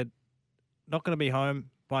and I said, not going to be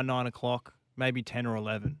home by 9 o'clock, maybe 10 or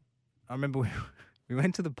 11. I remember we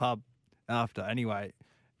went to the pub after. Anyway,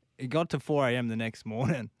 it got to 4 a.m. the next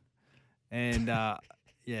morning. And,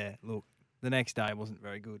 look, the next day wasn't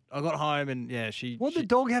very good. I got home and, What did the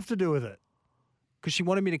dog have to do with it? because she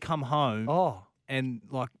wanted me to come home Oh, and,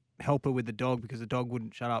 like, help her with the dog because the dog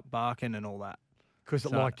wouldn't shut up barking and all that. Because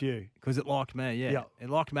it liked you. Because it liked me, yeah. Yeah. It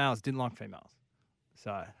liked males, didn't like females.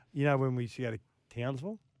 So You know when we used to go to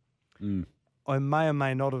Townsville? Mm. I may or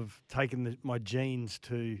may not have taken my jeans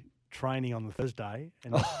to training on the Thursday,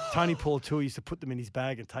 and Tony Portua used to put them in his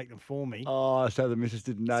bag and take them for me. Oh, so the missus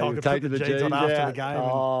didn't know So I you were could put taking the the jeans on jeans after out. the game and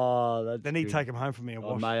Oh, that's Then he'd good. take them home for me and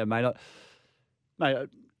Oh, wash. may or may not. Mate,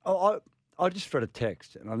 I just read a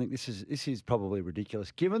text, and I think this is probably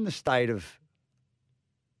ridiculous. Given the state of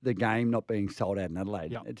the game not being sold out in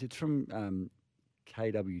Adelaide, Yep. it's from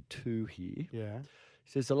KW2 here. Yeah. It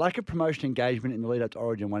says the lack of promotion engagement in the lead up to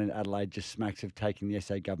Origin 1 in Adelaide just smacks of taking the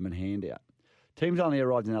SA government hand out. Teams only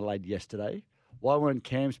arrived in Adelaide yesterday. Why weren't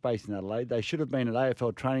camps based in Adelaide? They should have been at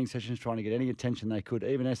AFL training sessions trying to get any attention they could.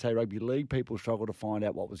 Even SA Rugby League people struggled to find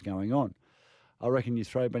out what was going on. I reckon you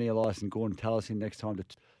throw Benny Elias and Gordon Tallis in next time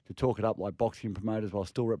to talk it up like boxing promoters while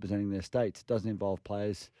still representing their states. It doesn't involve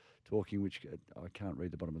players talking, which I can't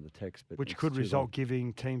read the bottom of the text. But Which it's could too result long.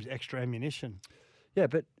 giving teams extra ammunition. Yeah,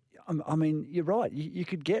 but I mean, you're right. You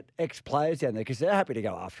could get ex-players down there because they're happy to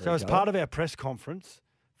go after So each as other. part of our press conference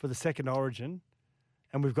for the second Origin,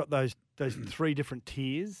 and we've got those three different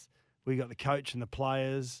tiers. We got the coach and the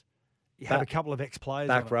players. You have a couple of ex-players.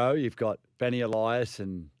 on Back it. row, you've got Benny Elias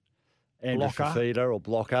and Andrew Blocker. Fafita or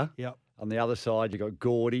Blocker. Yep. On the other side, you've got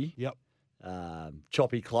Gordy. Yep.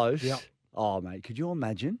 Choppy Close. Yep. Oh, mate, could you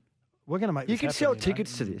imagine? We're going to make You this could happen, sell know.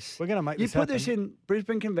 tickets to this. We're going to make You this put this happen. in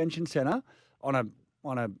Brisbane Convention Centre on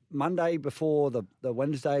a Monday before the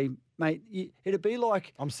Wednesday, mate. It'd be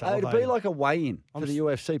like I'm it'd be salivating. like a weigh-in for the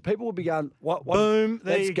UFC. People would be going, "What? Boom,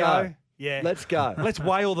 there let's you go. go. Yeah. Let's go. Let's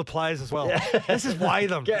weigh all the players as well. Let's just weigh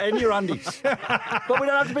them. Get in your undies. But we don't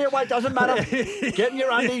have to be at weight. Doesn't matter. Get in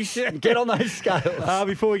your undies and get on those scales.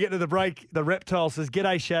 Before we get to the break, the Reptile says,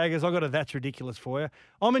 "G'day, Shaggers. I got a That's Ridiculous for you.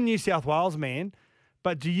 I'm a New South Wales man,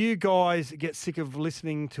 but do you guys get sick of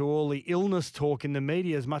listening to all the illness talk in the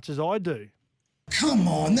media as much as I do?" Come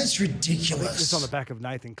on, that's It's ridiculous. on the back of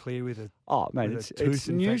Nathan Clear with a Oh, man, with a it's tooth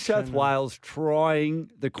New South infection. Wales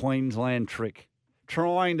trying the Queensland trick,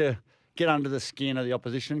 trying to get under the skin of the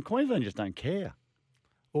opposition. Queensland just don't care.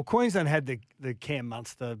 Well, Queensland had the Cam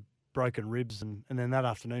Munster broken ribs, and then that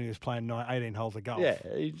afternoon he was playing 18 holes of golf. Yeah,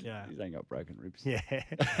 he's ain't got broken ribs. Yeah.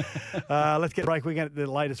 Let's get a break. We're going to get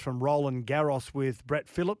the latest from Roland Garros with Brett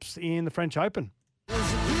Phillips in the French Open.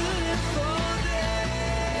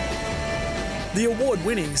 The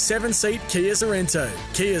award-winning 7-seat Kia Sorento,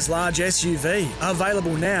 Kia's large SUV,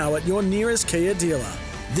 available now at your nearest Kia dealer.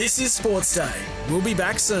 This is Sportsday. We'll be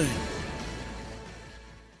back soon.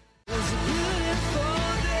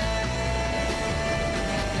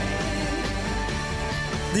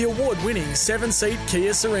 The award-winning 7-seat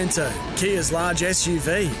Kia Sorento, Kia's large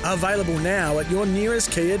SUV, available now at your nearest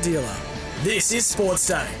Kia dealer. This is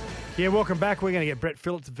Sportsday. Yeah, welcome back. We're going to get Brett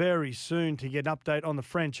Phillips very soon to get an update on the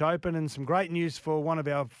French Open and some great news for one of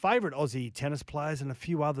our favourite Aussie tennis players and a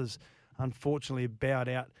few others, unfortunately, bowed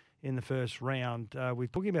out in the first round. We were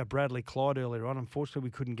talking about Bradley Clyde earlier on. Unfortunately,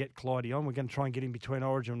 we couldn't get Clyde on. We're going to try and get him between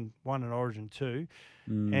Origin 1 and Origin 2.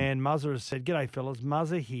 And Muzza has said, "G'day, fellas.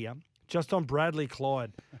 Muzza here. Just on Bradley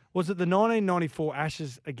Clyde. Was it the 1994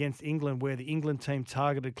 Ashes against England where the England team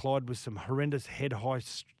targeted Clyde with some horrendous head-high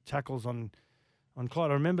tackles on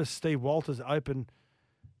Clyde? I remember Steve Walters' open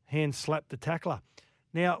hand slapped the tackler.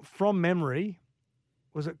 Now, from memory,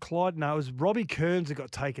 was it Clyde? No, it was Robbie Kearns that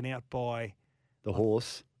got taken out by... The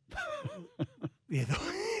horse. Yeah,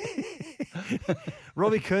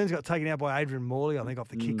 Robbie Kearns got taken out by Adrian Morley, I think, off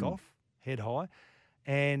the kickoff, head high.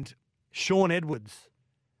 And Sean Edwards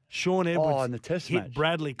in the test hit match.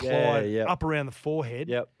 Bradley Clyde Yeah. up around the forehead.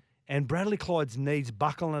 Yep. And Bradley Clyde's knees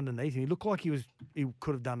buckled underneath him. He looked like he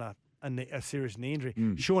could have done a serious knee injury.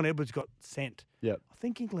 Sean Edwards got sent. Yep. I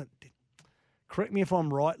think England did. Correct me if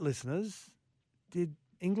I'm right, listeners. Did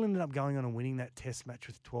England end up going on and winning that test match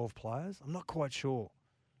with 12 players? I'm not quite sure.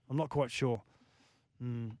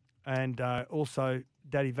 And also,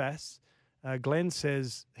 Daddy Vass, Glenn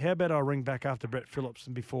says, "How about I ring back after Brett Phillips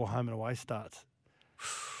and before home and away starts?"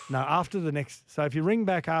 No, after the next. So if you ring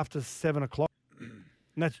back after 7 o'clock, and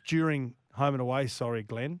that's during home and away. Sorry,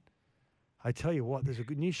 Glenn. I tell you what, there's a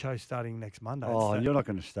good new show starting next Monday. Oh, It's you're not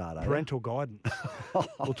going to start, are you? parental guidance.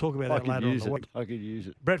 We'll talk about I that could later on use the it. week. I could use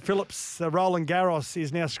it. Brett Phillips, Roland Garros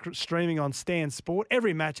is now streaming on Stan Sport.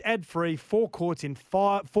 Every match ad-free, 4 courts in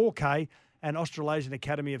 4K, and Australasian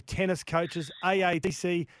Academy of Tennis Coaches,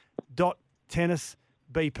 aatc.tennis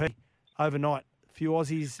BP. Overnight, a few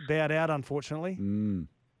Aussies bowed out, unfortunately.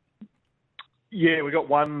 Yeah, we got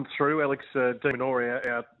one through, Alex De Minaur,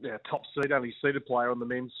 our top seed, only seeded player on the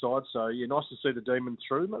men's side. So, yeah, nice to see the Demon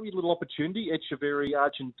through. Maybe a little opportunity. Echeverry,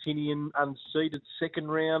 Argentinian, unseeded second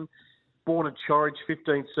round. Bourne and Chorridge,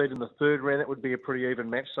 15th seed in the third round. That would be a pretty even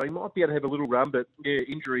match. So he might be able to have a little run, but yeah,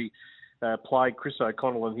 injury plagued Chris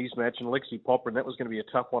O'Connell in his match, and Lexi Popper, and that was going to be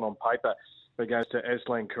a tough one on paper. It goes to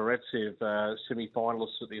Aslan Karatsev,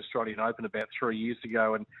 semi-finalist at the Australian Open about 3 years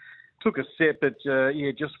ago, and took a set, but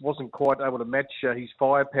just wasn't quite able to match his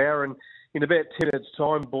firepower. And in about 10 minutes'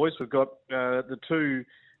 time, boys, we've got the two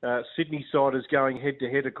Sydney-siders going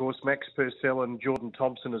head-to-head, of course, Max Purcell and Jordan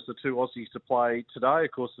Thompson as the two Aussies to play today.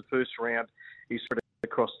 Of course, the first round is spread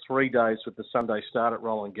across 3 days with the Sunday start at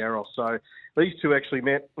Roland Garros. So these two actually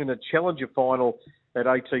met in a Challenger final at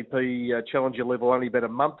ATP Challenger level only about a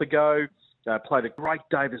month ago. Played a great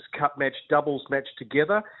Davis Cup match, doubles match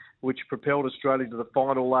together, which propelled Australia to the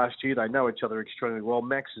final last year. They know each other extremely well.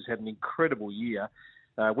 Max has had an incredible year.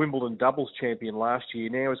 Wimbledon doubles champion last year.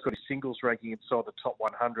 Now he's got his singles ranking inside the top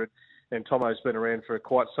 100. And Tomo's been around for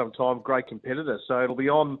quite some time. Great competitor. So it'll be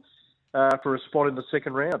on for a spot in the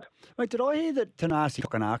second round. Wait, did I hear that Thanasi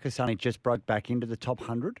Kokkinakis only just broke back into the top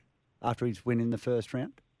 100 after his win in the first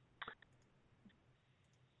round?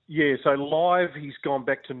 Yeah, so live, he's gone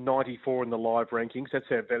back to 94 in the live rankings. That's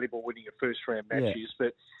how valuable winning a first-round match is.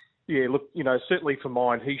 But, yeah, look, certainly for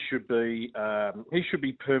mine, he should be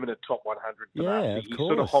permanent top 100. Yeah, of He course.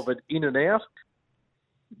 sort of hovered in and out.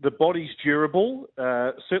 The body's durable.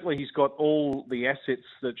 Certainly he's got all the assets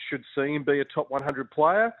that should see him be a top 100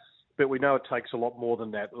 player, but we know it takes a lot more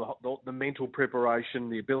than that. The mental preparation,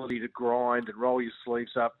 the ability to grind and roll your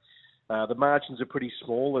sleeves up. The margins are pretty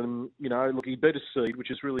small, and, look, he beat a seed,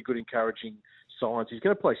 which is really good, encouraging signs. He's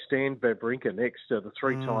going to play Stan Wawrinka next, the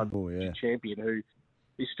three-time champion, who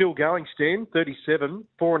is still going. Stan, 37,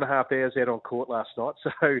 4.5 hours out on court last night.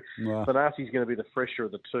 So Thanasi's going to be the fresher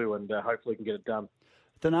of the two, and hopefully can get it done.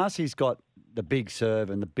 Thanasi's got the big serve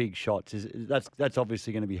and the big shots. That's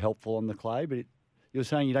obviously going to be helpful on the clay, but you're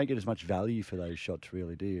saying you don't get as much value for those shots,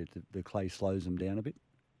 really, do you? The clay slows them down a bit?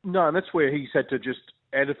 No, and that's where he's had to just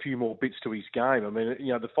add a few more bits to his game. I mean,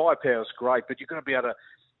 the firepower's great, but you've got to be able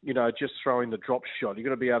to, just throw in the drop shot. You've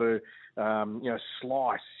got to be able to,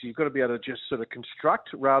 slice. You've got to be able to just sort of construct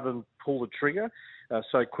rather than pull the trigger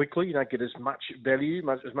so quickly. You don't get as much value,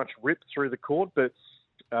 as much rip through the court. But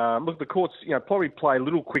look, the courts, probably play a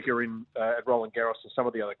little quicker at Roland Garros than some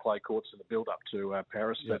of the other clay courts in the build-up to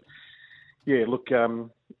Paris. Yep. But yeah, look,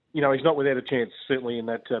 he's not without a chance, certainly in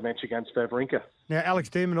that match against Wawrinka. Now, Alex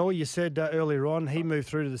de Minaur, you said earlier on, he moved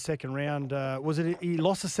through to the second round. He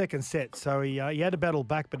lost the second set, so he had to battle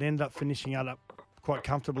back, but ended up finishing up quite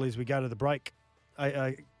comfortably as we go to the break.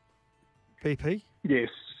 BP? Yes,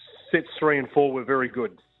 sets 3 and 4 were very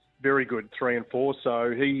good. Very good, 3 and 4.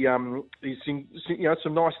 So he's seen,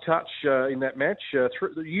 some nice touch in that match. He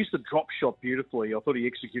used the drop shot beautifully. I thought he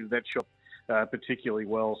executed that shot particularly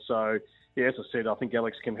well. So, yeah, as I said, I think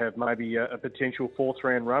Alex can have maybe a potential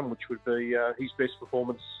fourth-round run, which would be his best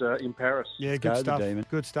performance in Paris. Yeah, good stuff.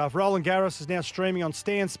 Good stuff. Roland Garros is now streaming on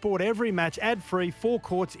Stan Sport. Every match, ad-free, 4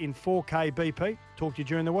 courts in 4K. BP. Talk to you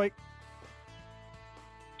during the week.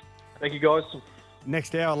 Thank you, guys.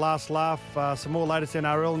 Next hour, last laugh, some more latest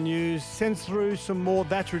NRL news. Send through some more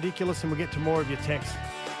That's Ridiculous, and we'll get to more of your texts.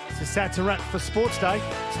 So Sats and Rat for Sports Day.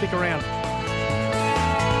 Stick around.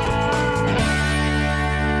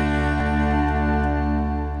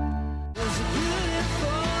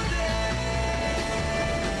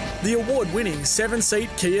 The award-winning 7-seat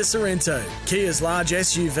Kia Sorrento, Kia's large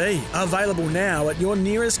SUV, available now at your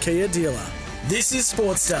nearest Kia dealer. This is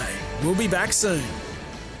Sports Day. We'll be back soon.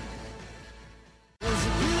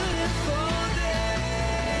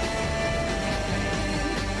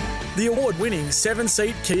 The award-winning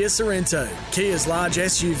 7-seat Kia Sorrento, Kia's large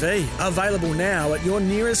SUV, available now at your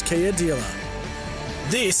nearest Kia dealer.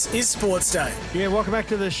 This is Sports Day. Yeah, welcome back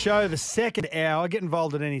to the show, the second hour. Get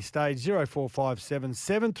involved at any stage, 0457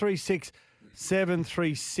 736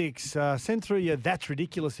 736. Send through your That's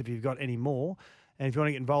Ridiculous if you've got any more. And if you want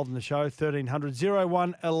to get involved in the show, 1300 01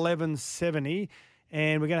 1170.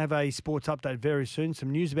 And we're going to have a sports update very soon. Some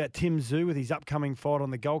news about Tim Zhu with his upcoming fight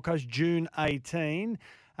on the Gold Coast, June 18.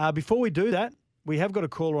 Before we do that, we have got a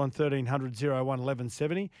caller on 1300 01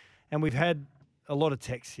 1170. And we've had a lot of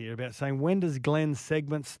texts here about saying, when does Glenn's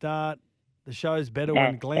segment start? The show's better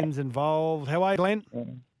when Glenn's involved. How are you, Glenn?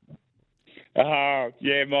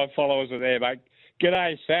 Yeah, my followers are there, mate.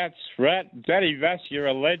 G'day, Sats, Rat, Daddy Vass, you're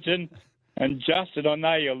a legend. And Justin, I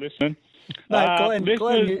know you're listening. Glenn,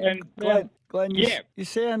 you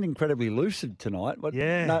sound incredibly lucid tonight. I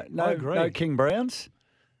agree. No King Browns?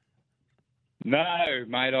 No,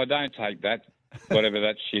 mate, I don't take that. Whatever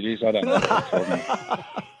that shit is, I don't know what you're talking about.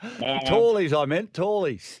 Tallies, I meant.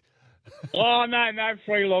 Tallies. Oh, no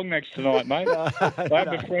free long necks tonight, mate. I had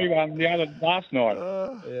the free one last night.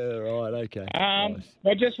 Yeah, right, okay.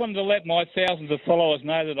 I just wanted to let my thousands of followers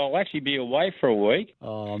know that I'll actually be away for a week.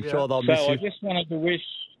 Oh, I'm sure they'll miss you. I just wanted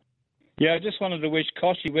to wish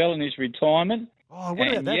Koshy well in his retirement. Oh, what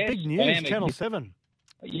about that big news, Channel 7?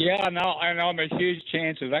 Yeah, I know, and I'm a huge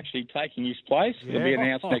chance of actually taking his place. It'll be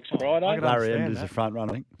announced next Friday. Larry Ender's the front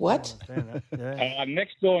runner, I think. What?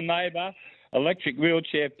 Next door neighbour, Electric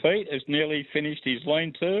Wheelchair Pete, has nearly finished his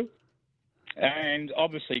lean-to. And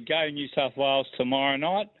obviously go to New South Wales tomorrow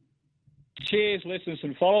night. Cheers, listeners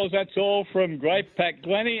and followers. That's all from Great Pack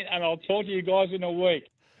Glennie, and I'll talk to you guys in a week.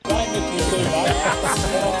 Nelly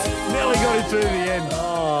got him through the end.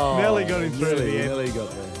 Oh, Nelly got him through the end. Nelly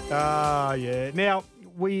got there. Ah, yeah. Now,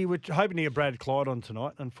 we were hoping to get Brad Clyde on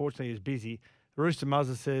tonight. Unfortunately, he was busy. Rooster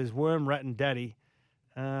Muzzer says, Worm, Rat and Daddy.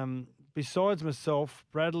 Besides myself,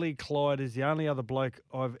 Bradley Clyde is the only other bloke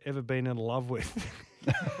I've ever been in love with.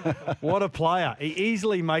 What a player. He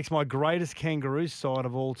easily makes my greatest Kangaroos side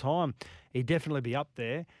of all time. He'd definitely be up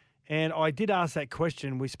there. And I did ask that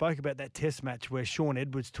question. We spoke about that test match where Sean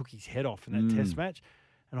Edwards took his head off in that test match.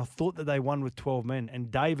 And I thought that they won with 12 men. And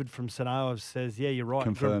David from St. Ives says, yeah, you're right.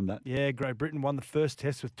 Confirmed that. Yeah, Great Britain won the first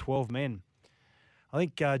test with 12 men. I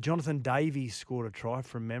think Jonathan Davies scored a try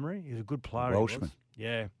from memory. He was a good player. Welshman.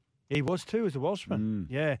 Yeah. He was too, as a Welshman.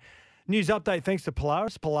 Yeah. News update thanks to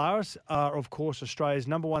Polaris. Polaris are, of course, Australia's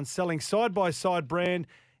 #1 selling side-by-side brand,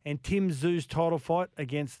 and Tim Zoo's title fight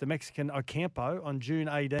against the Mexican Ocampo on June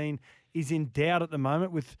 18 is in doubt at the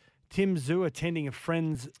moment, with Tim Zoo attending a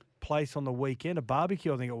friend's place on the weekend, a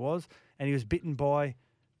barbecue I think it was, and he was bitten by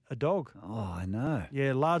a dog. Oh, I know.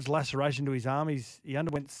 Yeah, large laceration to his arm. He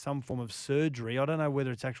underwent some form of surgery. I don't know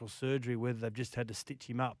whether it's actual surgery, whether they've just had to stitch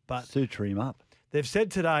him up. But suture him up. They've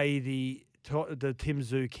said today, the Tim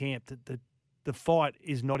Zoo camp, that the fight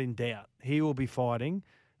is not in doubt. He will be fighting.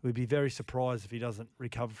 We'd be very surprised if he doesn't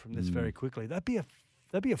recover from this very quickly. That'd be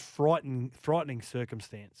a frightening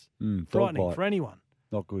circumstance. Frightening for anyone.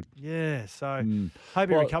 Not good. Yeah, so hope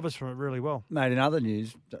he recovers from it really well. Mate, in other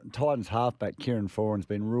news, Titans halfback Kieran Foran's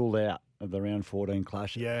been ruled out of the round 14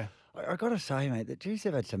 clash. Yeah. I got to say, mate, that Jews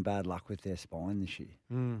have had some bad luck with their spine this year.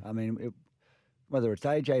 I mean, whether it's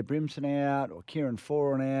AJ Brimson out or Kieran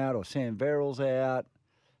Foran out or Sam Verrills out,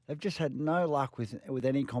 they've just had no luck with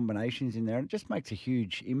any combinations in there, and it just makes a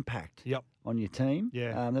huge impact on your team.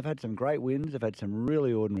 Yeah. They've had some great wins. They've had some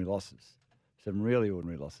really ordinary losses. Some really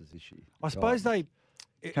ordinary losses this year. I suppose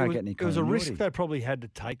it was a risk they probably had to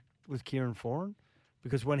take with Kieran Foran,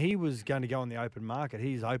 because when he was going to go on the open market,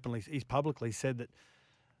 he's publicly said that,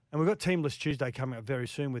 and we've got Teamless Tuesday coming up very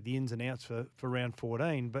soon with the ins and outs for round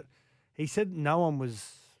 14, but he said no one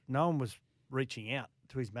was reaching out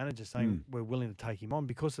to his manager saying we're willing to take him on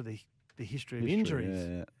because of the history of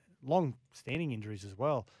injuries, long-standing injuries as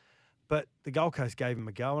well. But the Gold Coast gave him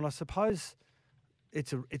a go, and I suppose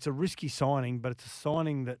it's a risky signing, but it's a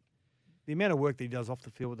signing that the amount of work that he does off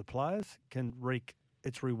the field with the players can reap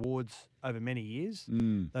its rewards over many years,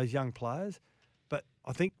 those young players. But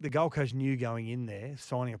I think the Gold Coast knew going in there,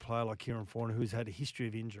 signing a player like Kieran Foran, who's had a history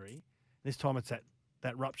of injury. This time it's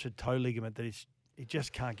that ruptured toe ligament that he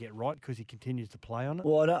just can't get right because he continues to play on it.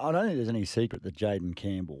 Well, I don't think there's any secret that Jaden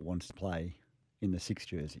Campbell wants to play in the 6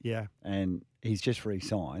 jersey. Yeah. And he's just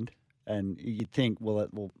re-signed. And you'd think,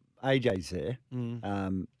 well, AJ's there.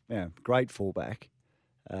 Great fullback.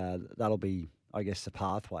 That'll be, I guess, the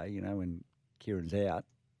pathway, when Kieran's out.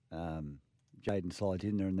 Jaden slides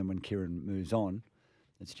in there, and then when Kieran moves on,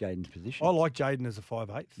 it's Jaden's position. I like Jaden as a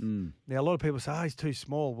 5'8". Now, a lot of people say, he's too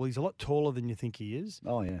small. Well, he's a lot taller than you think he is.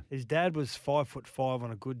 Oh, yeah. His dad was 5'5"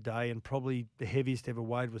 on a good day, and probably the heaviest ever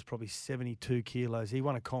weighed was probably 72 kilos. He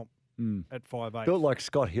won a comp at 5'8". Built like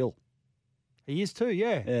Scott Hill. He is too,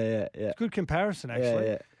 yeah. Yeah. It's a good comparison, actually.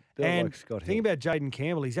 Yeah. Built and like Scott the thing Hill. about Jaden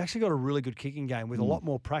Campbell, he's actually got a really good kicking game with a lot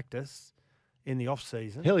more practice in the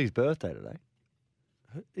off-season. Hilly's birthday today.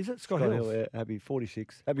 Is it Scott Hill? Yeah. Happy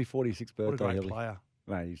 46th birthday, What a great Hilly. player.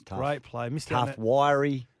 Mate, he's tough. Great player. Tough,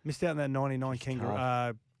 wiry. Missed out on that 99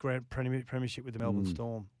 Kangaroo Grand Premiership with the Melbourne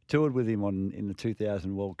Storm. Toured with him in the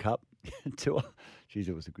 2000 World Cup tour. Jeez,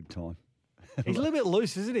 it was a good time. He's a little bit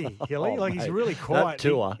loose, isn't he, Hilly? He's really quiet. That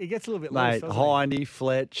tour. He gets a little bit mate, loose, Hindy,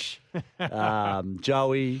 Fletch,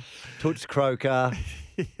 Joey, Toots Croker,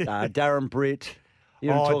 Darren Britt.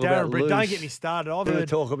 Darren Britt, don't get me started. I've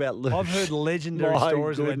heard legendary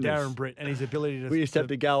stories about Darren Britt and his ability to. We used to have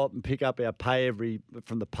to go up and pick up our pay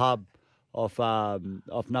from the pub off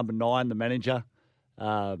number 9, the manager.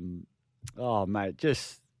 Far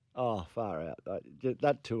out.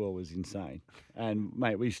 That tour was insane. And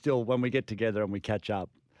mate, we still, when we get together and we catch up,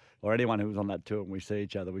 or anyone who was on that tour, and we see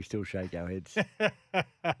each other, we still shake our heads.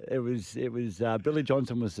 It was Billy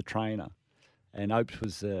Johnson was the trainer, and Opes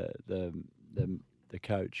was the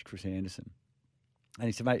coach, Chris Anderson. And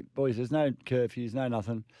he said, mate, boys, there's no curfews, no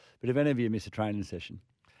nothing, but if any of you miss a training session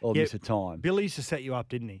or miss a time. Billy used to set you up,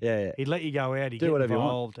 didn't he? Yeah. He'd let you go out, he'd Do get whatever you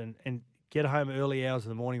want. involved and get home early hours of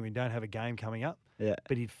the morning when you don't have a game coming up. Yeah.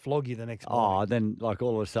 But he'd flog you the next morning. Oh, then like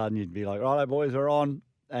all of a sudden you'd be like, righto, boys, we're on.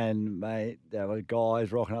 And, mate, there were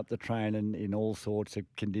guys rocking up the train in all sorts of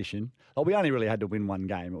condition. Oh, we only really had to win one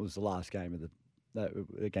game. It was the last game of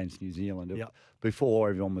against New Zealand. Yep. Before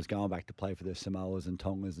everyone was going back to play for their Samoas and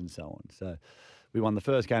Tongas and so on. So we won the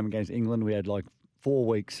first game against England. We had like 4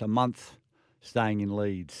 weeks, a month staying in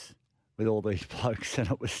Leeds with all these blokes, and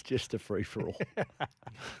it was just a free-for-all.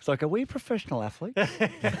 It's like, are we professional athletes?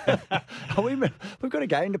 We've got a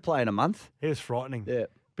game to play in a month. He was frightening. Yeah.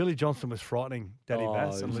 Billy Johnson was frightening, Daddy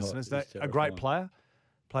Bass and he was listeners. hot. He was A great terrifying. player.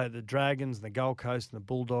 Played at the Dragons and the Gold Coast and the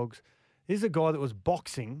Bulldogs. He's a guy that was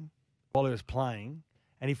boxing while he was playing,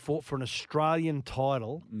 and he fought for an Australian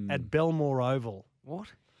title at Belmore Oval. What?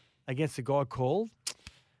 Against a guy called,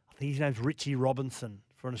 I think his name's Richie Robinson,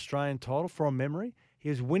 for an Australian title, from memory. He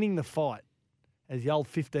was winning the fight as the old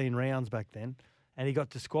 15 rounds back then, and he got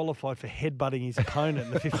disqualified for headbutting his opponent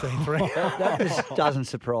in the 15th round. That just doesn't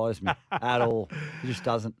surprise me at all. It just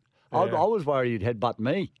doesn't. I was worried he'd headbutt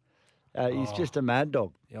me. He's just a mad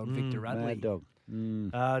dog. The old Victor Radley. Mad dog.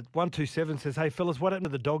 127 says, hey, fellas, what happened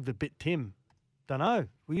to the dog that bit Tim? Don't know.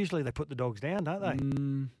 Well, usually they put the dogs down, don't they?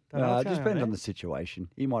 Don't know No, what's it just going depends on there. the situation.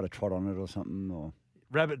 He might have trod on it or something. Or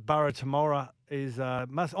Rabbit Burrow Tamora is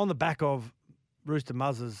on the back of Rooster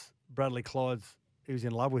Muzz's Bradley Clyde's. He was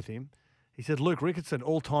in love with him. He said, Luke Ricketson,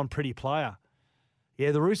 all-time pretty player.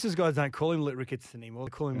 Yeah, the Roosters guys don't call him Luke Ricketson anymore. They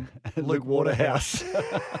call him Luke Waterhouse.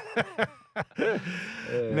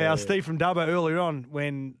 Now, Steve from Dubbo earlier on,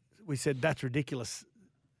 when we said that's ridiculous,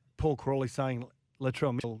 Paul Crawley saying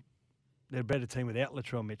Latrell Mitchell, they're a better team without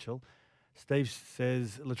Latrell Mitchell. Steve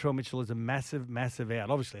says Latrell Mitchell is a massive, massive out.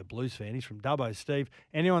 Obviously a Blues fan. He's from Dubbo. Steve,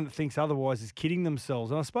 anyone that thinks otherwise is kidding themselves.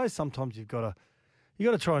 And I suppose sometimes you've got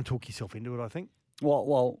to try and talk yourself into it, I think.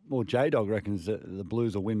 Well, J-Dog reckons that the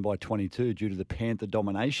Blues will win by 22 due to the Panther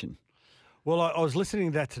domination. Well, I was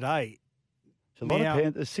listening to that today. So a lot of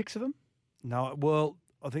Panthers, 6 of them? No, well,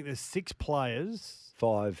 I think there's 6 players.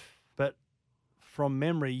 5. But from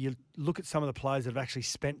memory, you look at some of the players that have actually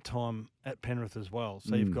spent time at Penrith as well.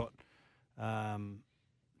 So you've got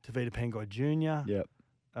Tavita Pangai Jr. Yep.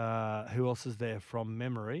 Who else is there from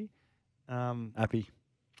memory? Appy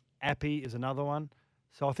is another one.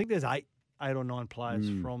 So I think there's 8 or 9 players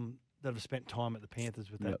that have spent time at the Panthers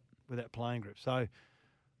with that playing group. So,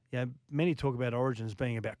 yeah, many talk about Origins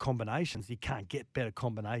being about combinations. You can't get better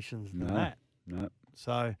combinations than that. No.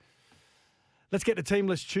 So let's get to Team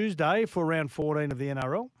List Tuesday for round 14 of the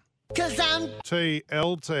NRL. 'Cause I'm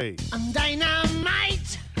TLT. I'm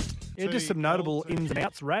dynamite. Yeah, just some notable ins and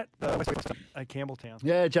outs. Rat, at Campbelltown.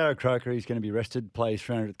 Yeah, Jared Croker, he's going to be rested, plays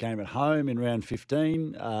 300th game at home in round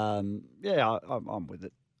 15. I'm with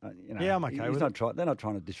it. Yeah, I'm okay with it. They're not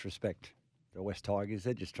trying to disrespect the West Tigers.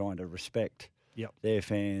 They're just trying to respect Yep. their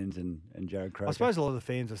fans and Jared Croker. I suppose a lot of the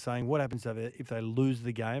fans are saying, what happens if they lose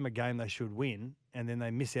the game, a game they should win, and then they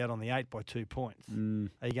miss out on the 8 by 2 points?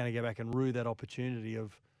 Are you going to go back and rue that opportunity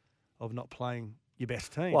of not playing your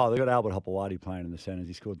best team? Well, they've got Albert Hopewadi playing in the centres.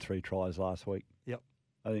 He scored 3 tries last week. Yep.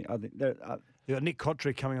 I think they're, You've got Nick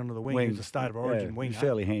Kotrick coming onto the wing, who's a state of origin winger. He's a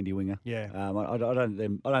fairly handy winger. Yeah. I don't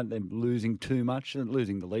them losing too much,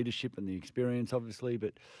 losing the leadership and the experience, obviously.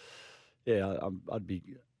 But yeah, I'd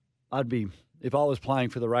be if I was playing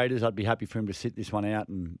for the Raiders, I'd be happy for him to sit this one out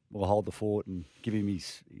and we'll hold the fort and give him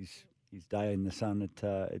his day in the sun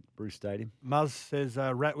at Bruce Stadium. Muzz says,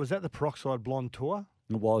 Rat, was that the Peroxide Blonde tour?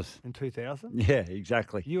 It was. In 2000? Yeah,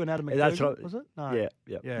 exactly. You and Adam McDougall, That's right. was it? No.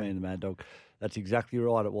 Yeah, me and the Mad Dog. That's exactly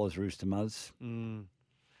right. It was Rooster Muzz. And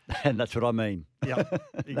that's what I mean. Yeah,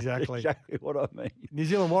 exactly. Exactly what I mean. New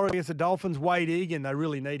Zealand Warriors against the Dolphins. Wade Egan, they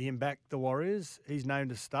really need him back, the Warriors. He's named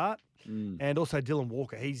to start. And also Dylan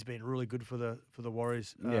Walker, he's been really good for the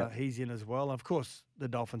Warriors. He's in as well. And of course, the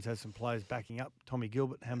Dolphins have some players backing up. Tommy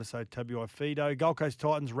Gilbert, Hamaso Tabuai Fido. Gold Coast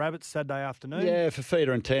Titans, Rabbits, Saturday afternoon. Yeah, for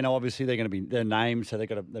Fido and Tino, obviously they're going to be their names, so they've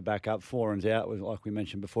got their back up. Foreign's out, like we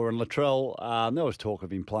mentioned before. And Latrell, there was talk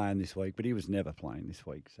of him playing this week, but he was never playing this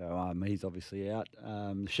week. So he's obviously out.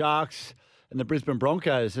 The Sharks and the Brisbane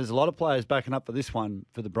Broncos. There's a lot of players backing up for this one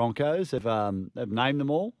for the Broncos. They've named them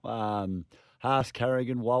all. Haas,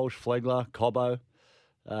 Carrigan, Walsh, Flegler, Cobbo.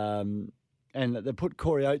 And they put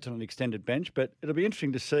Corey Oates on an extended bench, but it'll be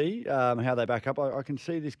interesting to see how they back up. I can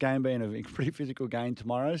see this game being a pretty physical game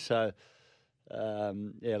tomorrow, so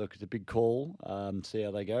Look, it's a big call. See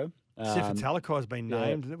how they go. Sifa Talakai's been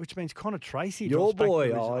named, which means Connor Tracy. Your drops back to boy.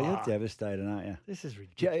 the Oh, original. you're devastated, aren't you? This is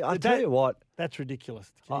ridiculous. I'll tell you what. That's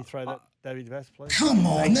ridiculous. Can you throw that, David Vass, please? Come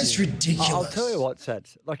on, Thank that's you. ridiculous. I'll tell you what,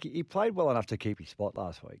 Sats. Like he played well enough to keep his spot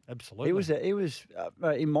last week. Absolutely. He was,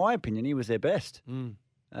 in my opinion, he was their best.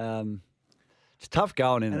 It's tough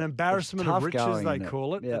going in An it. embarrassment It's of tough riches, going they in it.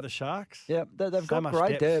 call it, Yep. at the Sharks. Yeah, they've So got much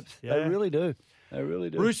great depth. Yeah. They really do. They really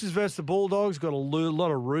do. Roosters versus the Bulldogs. Got a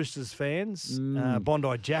lot of Roosters fans.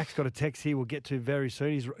 Bondi Jack's got a text here we'll get to very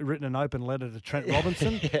soon. He's written an open letter to Trent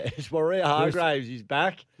Robinson. It's Maria Hargraves. He's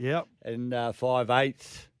back. Yep. And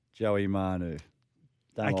 5'8", Joey Manu.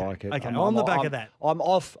 Don't like it. Okay, on the back of that. I'm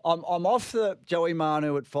off the Joey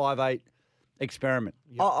Manu at 5'8" experiment.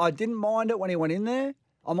 Yep. I didn't mind it when he went in there.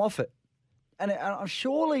 I'm off it. And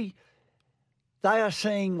surely they are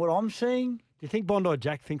seeing what I'm seeing. Do you think Bondi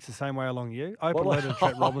Jack thinks the same way along you? Open Well, letter to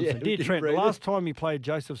Trent Robinson. yeah, Dear did Trent, the read it. last time you played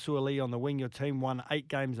Joseph Suaalii on the wing, your team won 8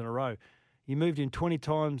 games in a row. You moved him 20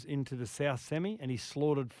 times into the South Semi and he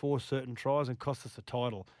slaughtered 4 certain tries and cost us a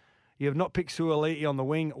title. You have not picked Suaalii on the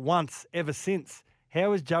wing once ever since.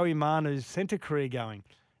 How is Joey Manu's centre career going?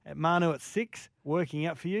 At Manu at 6, working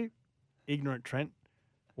out for you? Ignorant Trent.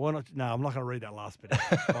 Why not? No, I'm not going to read that last bit.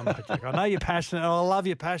 I know you're passionate. I love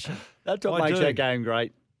your passion. That's what I makes do. that game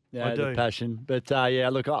great. Yeah, I the do. passion. But,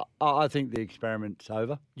 look, I think the experiment's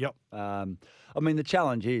over. Yep. I mean, the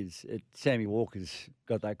challenge is Sammy Walker's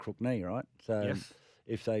got that crook knee, right? So Yes.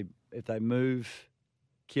 if they move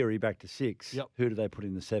Kiri back to 6, Yep. who do they put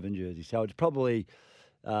in the 7 jersey? So it's probably,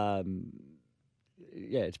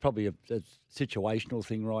 it's probably a situational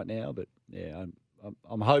thing right now. But yeah,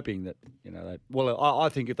 I'm hoping that I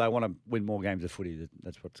think if they want to win more games of footy,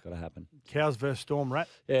 that's what's got to happen. Cows versus Storm Rat.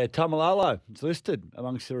 Yeah, Tamalolo is listed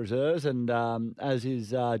amongst the reserves, and as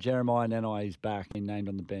is Jeremiah Nanai, he's back and named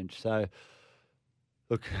on the bench. So,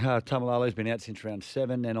 look, Tamalolo's been out since round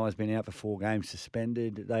 7. Nanai's been out for 4 games,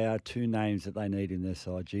 suspended. They are 2 names that they need in their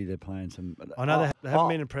side. Gee, they're playing some. I know they haven't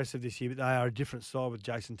been impressive this year, but they are a different side with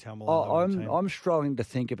Jason Tamalolo. I'm struggling to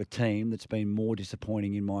think of a team that's been more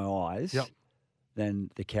disappointing in my eyes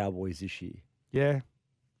than the Cowboys this year. Yeah,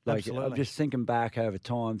 Like, absolutely. I'm just thinking back over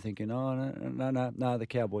time, thinking, no, the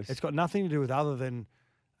Cowboys. It's got nothing to do with other than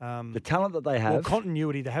the talent that they have. Well,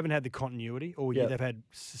 continuity. They haven't had the continuity all year. Yep. They've had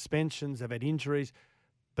suspensions. They've had injuries.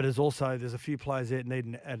 But there's a few players there that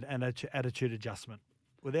need an attitude adjustment.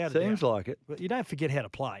 Without a Seems doubt. like it. But you don't forget how to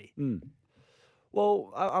play.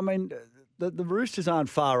 Well, I mean, the Roosters aren't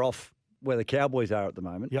far off where the Cowboys are at the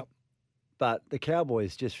moment. Yep. But the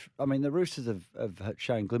Cowboys the Roosters have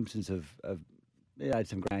shown glimpses of they had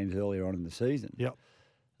some games earlier on in the season. Yep.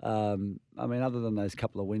 I mean, other than those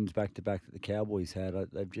couple of wins back-to-back that the Cowboys had,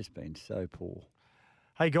 they've just been so poor.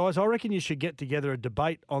 Hey, guys, I reckon you should get together a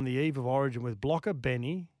debate on the eve of Origin with Blocker,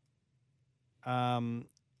 Benny, and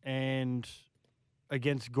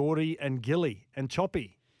against Gordy and Gilly and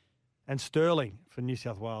Choppy and Sterling for New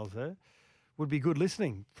South Wales there. Would be good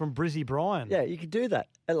listening from Brizzy Bryan. Yeah, you could do that.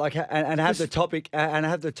 And have the topic.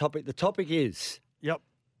 The topic is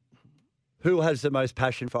who has the most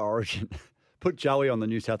passion for Origin. Put Joey on the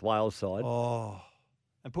New South Wales side. Oh,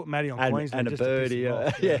 and put Matty on and Queensland a just to piss birdie. him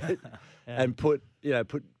off. Yeah. And put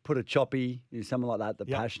a Choppy, something like that, the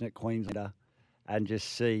passionate Queenslander, and just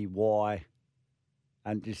see why,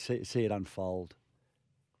 and just see it unfold.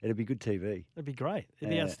 It'd be good TV. It'd be great. It'd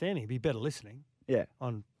be outstanding. It'd be better listening. Yeah.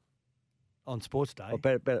 On Sports Day. Or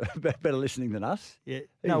better listening than us. Yeah.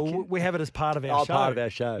 No, we have it as part of our show. Part of our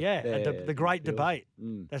show. Yeah. The Great deal. Debate.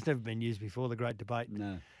 That's never been used before, the Great Debate.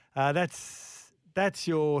 No. That's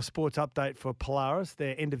your sports update for Polaris.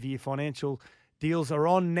 Their end-of-year financial deals are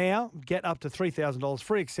on now. Get up to $3,000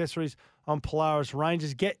 free accessories on Polaris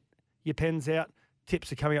ranges. Get your pens out.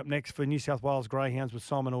 Tips are coming up next for New South Wales Greyhounds with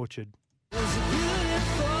Simon Orchard.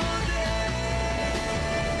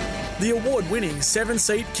 The award-winning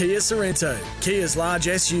 7-seat Kia Sorrento, Kia's large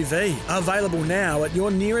SUV, available now at your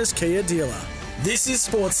nearest Kia dealer. This is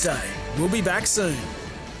Sports Day. We'll be back soon.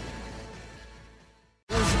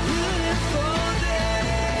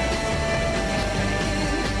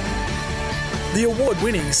 The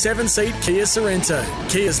award-winning 7-seat Kia Sorrento,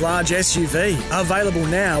 Kia's large SUV, available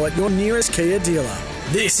now at your nearest Kia dealer.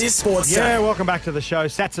 This is Sports Day. Yeah, welcome back to the show.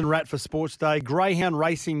 Sats and Rat for Sports Day. Greyhound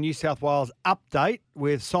Racing New South Wales update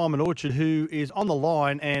with Simon Orchard, who is on the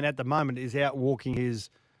line and at the moment is out walking his...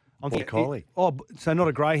 Border Collie. So not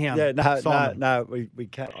a greyhound. Yeah, Simon. no, we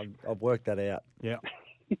can't. I've worked that out. Yeah.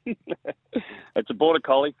 It's a Border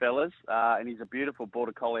Collie, fellas, and he's a beautiful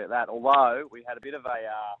Border Collie at that. Although we had a bit of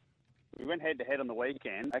a We went head-to-head on the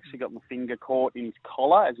weekend. Actually got my finger caught in his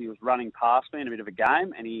collar as he was running past me in a bit of a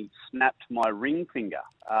game, and he snapped my ring finger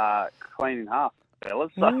clean in half,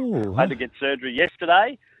 fellas. So Ooh. I had to get surgery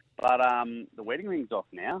yesterday, but the wedding ring's off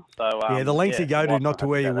now. So the lengths you go to not to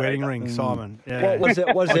wear your wedding ring, Mm. Simon. Yeah.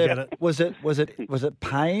 What was I get it? Was it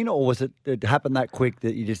pain, or was it happened that quick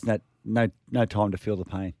that you just had no time to feel the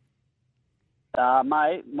pain?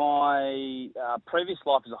 Mate, my previous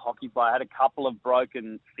life as a hockey player, I had a couple of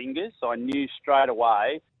broken fingers, so I knew straight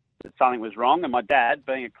away that something was wrong. And my dad,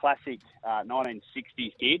 being a classic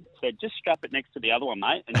 1960s kid, said, just strap it next to the other one,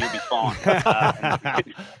 mate, and you'll be fine.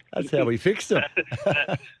 That's how we fixed it.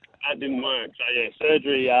 That didn't work. So, yeah,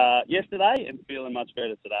 surgery yesterday and feeling much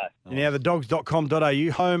better today. Now, the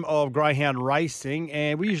dogs.com.au, home of greyhound racing,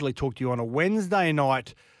 and we usually talk to you on a Wednesday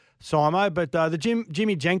night, Simo, but the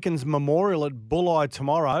Jimmy Jenkins Memorial at Bulli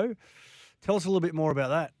tomorrow. Tell us a little bit more about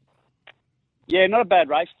that. Yeah, not a bad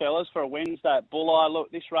race, fellas, for a Wednesday at Bulli.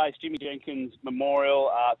 Look, this race, Jimmy Jenkins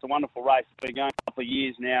Memorial, it's a wonderful race. It's been going a couple of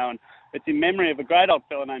years now, and it's in memory of a great old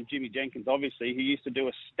fella named Jimmy Jenkins, obviously, who used to do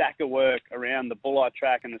a stack of work around the Bulli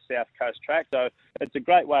track and the South Coast track. So it's a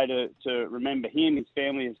great way to remember him. His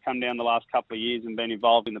family has come down the last couple of years and been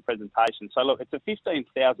involved in the presentation. So, look, it's a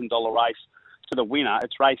 $15,000 race to the winner.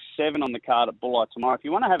 It's race 7 on the card at Bulli tomorrow. If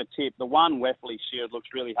you want to have a tip, the one Wefley Shield looks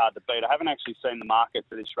really hard to beat. I haven't actually seen the market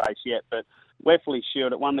for this race yet, but Wefley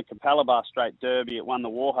Shield, it won the Capalaba Straight Derby, it won the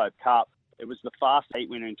Warhope Cup. It was the fast heat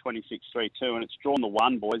winner in 26.32, and it's drawn the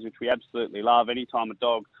 1, boys, which we absolutely love. Anytime a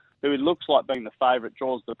dog who looks like being the favourite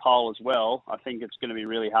draws the pole as well, I think it's going to be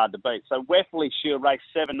really hard to beat. So Wefley Shield, race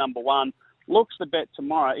 7, number 1, looks the bet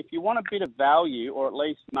tomorrow. If you want a bit of value, or at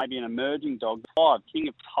least maybe an emerging dog, 5, King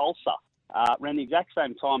of Tulsa. Ran the exact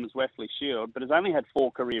same time as Wefley Shield, but has only had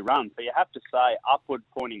 4 career runs. So you have to say, upward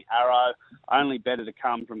pointing arrow, only better to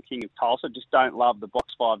come from King of Tulsa. Just don't love the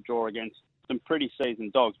box 5 draw against some pretty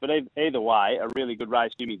seasoned dogs. But either way, a really good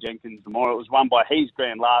race, Jimmy Jenkins tomorrow. It was won by He's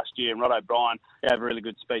Grand last year, and Rod O'Brien gave a really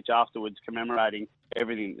good speech afterwards commemorating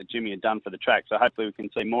everything that Jimmy had done for the track. So hopefully we can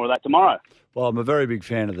see more of that tomorrow. Well, I'm a very big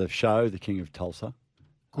fan of the show, The King of Tulsa.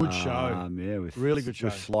 Good show. Yeah, with really good show.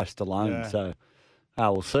 With Sliced Alone. Yeah. So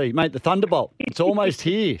we'll see. Mate, the Thunderbolt, it's almost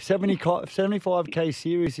here. 75K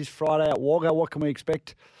series this Friday at Wagga. What can we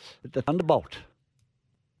expect at the Thunderbolt?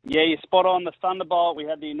 Yeah, you're spot on. The Thunderbolt, we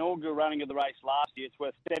had the inaugural running of the race last year. It's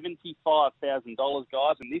worth $75,000,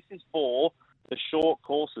 guys, and this is for the short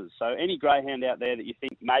courses. So any greyhound out there that you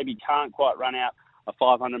think maybe can't quite run out a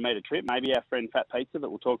 500-metre trip, maybe our friend Fat Pizza that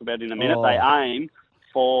we'll talk about in a minute, they aim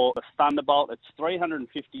for the Thunderbolt. It's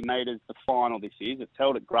 350 metres, the final this is. It's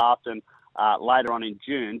held at Grafton later on in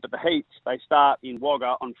June. But the heats, they start in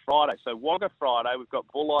Wagga on Friday. So Wagga Friday, we've got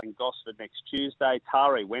Bulli and Gosford next Tuesday,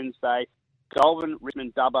 Taree Wednesday, Goulburn,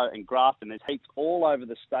 Richmond, Dubbo and Grafton. There's heats all over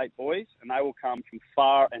the state, boys, and they will come from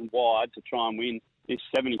far and wide to try and win this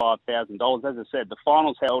 $75,000. As I said, the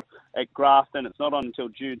final's held at Grafton. It's not on until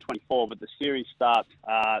June 24, but the series starts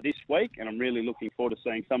this week, and I'm really looking forward to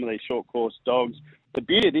seeing some of these short course dogs. The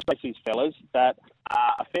beauty of this race is, fellas, that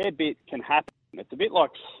a fair bit can happen. It's a bit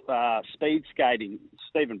like speed skating,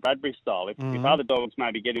 Stephen Bradbury style. If other dogs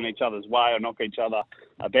maybe get in each other's way or knock each other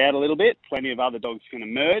about a little bit, plenty of other dogs can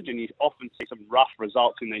emerge, and you often see some rough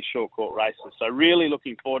results in these short court races. So really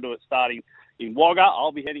looking forward to it starting in Wagga.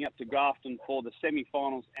 I'll be heading up to Grafton for the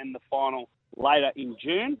semi-finals and the final later in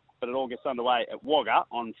June, but it all gets underway at Wagga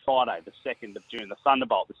on Friday, the 2nd of June, the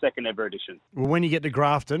Thunderbolt, the second ever edition. Well, when you get to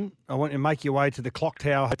Grafton, I want you to make your way to the Clock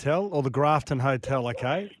Tower Hotel or the Grafton Hotel,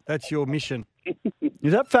 okay? That's your mission.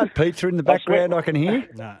 Is that Fat Pizza in the background I can hear?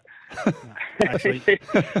 No. Actually.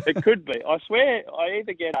 It could be. I swear, I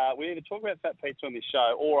either get we either talk about Fat Pizza on this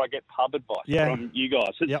show, or I get pub advice from you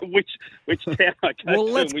guys. Which town I go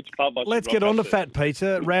to and which pub I should let's get on to Fat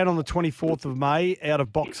Pizza. Ran on the 24th of May out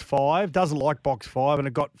of Box 5. Doesn't like Box 5, and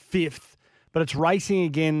it got 5th. But it's racing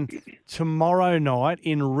again tomorrow night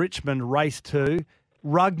in Richmond, race 2.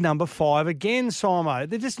 Rug number 5 again, Simo.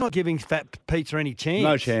 They're just not giving Fat Pizza any chance.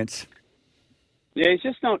 No chance. Yeah,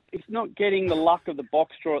 he's not getting the luck of the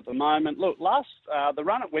box draw at the moment. Look, the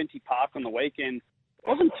run at Wenty Park on the weekend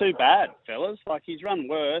wasn't too bad, fellas. Like, he's run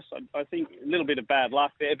worse. I think a little bit of bad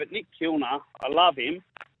luck there. But Nick Kilner, I love him.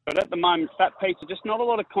 But at the moment, Fat Pizza, just not a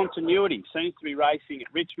lot of continuity. Seems to be racing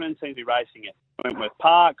at Richmond, seems to be racing at Wentworth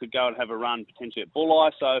Park, could go and have a run potentially at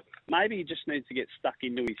Bulli. So maybe he just needs to get stuck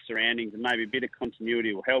into his surroundings, and maybe a bit of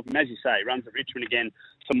continuity will help him. As you say, he runs at Richmond again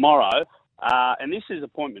tomorrow. And this is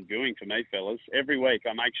appointment viewing for me, fellas. Every week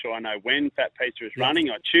I make sure I know when Fat Pizza is running.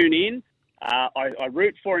 I tune in. I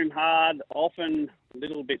root for him hard, often a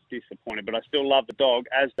little bit disappointed, but I still love the dog,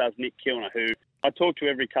 as does Nick Kilner, who I talk to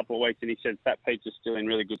every couple of weeks, and he said Fat Pete's is still in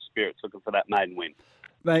really good spirits, looking for that maiden win.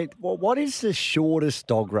 Mate, what is the shortest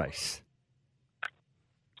dog race?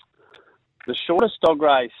 The shortest dog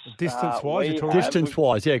race. Distance-wise,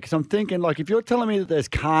 Distance-wise, yeah, because I'm thinking, like, if you're telling me that there's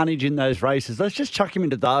carnage in those races, let's just chuck him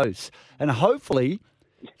into those. And hopefully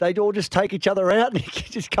they'd all just take each other out and he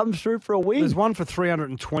just comes through for a win. There's one for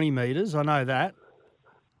 320 metres. I know that.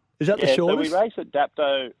 Is that the shortest? So we race at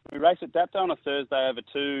Dapto. We race at Dapto on a Thursday over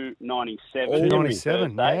 297.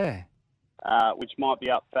 297, yeah. Which might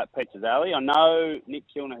be up Fat Pete's alley. I know Nick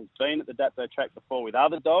Kilner has been at the Dapto track before with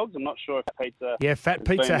other dogs. I'm not sure if Fat Pizza. Yeah, Fat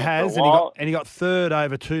Pizza been has, there for a and he got third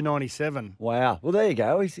over 297. Wow. Well, there you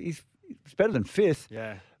go. He's better than fifth.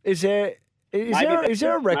 Yeah. Is there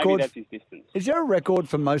a record? Maybe that's his distance. Is there a record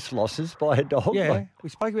for most losses by a dog? Yeah, we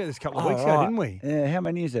spoke about this a couple of weeks ago, didn't we? Yeah. How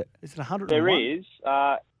many is it? Is it 101? There is.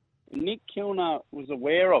 Nick Kilner was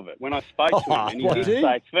aware of it when I spoke to him, and he did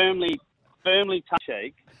say firmly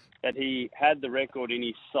tongue-cheek that he had the record in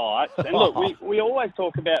his sights. And look, we always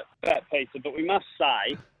talk about Fat Pizza, but we must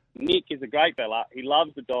say Nick is a great fella. He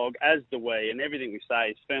loves the dog, as do we, and everything we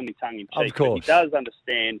say is firmly tongue-in-cheek. Of course. But he does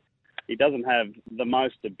understand he doesn't have the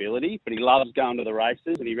most ability, but he loves going to the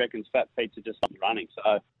races, and he reckons Fat Pizza just loves running.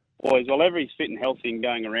 So, boys, whenever he's fit and healthy and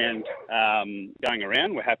going around,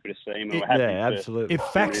 we're happy to see him. And we're happy absolutely. If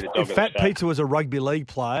Fat Pizza was a rugby league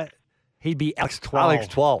player, he'd be Alex Twal. Alex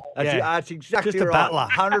Twal. That's exactly Just a right. battler.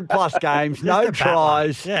 100-plus games, no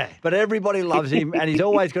tries, but everybody loves him, and he's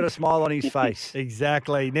always got a smile on his face.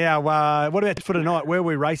 Exactly. Now, what about for tonight? Where are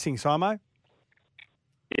we racing, Simo?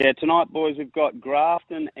 Yeah, tonight, boys, we've got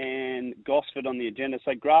Grafton and Gosford on the agenda.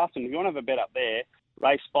 So Grafton, if you want to have a bet up there,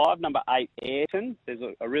 race 5, number 8, Ayrton. There's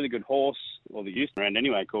a really good horse, well, the used around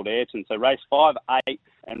anyway, called Ayrton. So race 5, 8,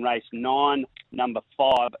 and race 9, number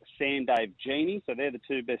 5, Sandave Genie. So they're the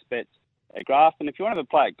two best bets at Grafton. If you want to have a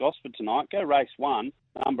play at Gosford tonight, go race 1,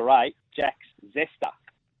 number 8, Jack's Zesta.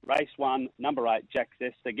 Race 1, number 8, Jack's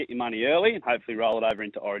Zesta. Get your money early and hopefully roll it over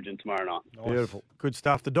into Origin tomorrow night. Nice. Beautiful. Good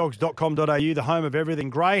stuff. Thedogs.com.au, the home of everything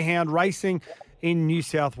greyhound racing in New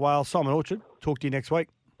South Wales. Simon Orchard, talk to you next week.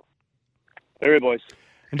 Very boys.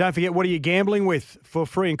 And don't forget, what are you gambling with? For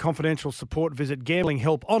free and confidential support, visit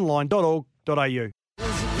gamblinghelponline.org.au.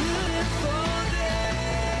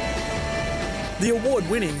 The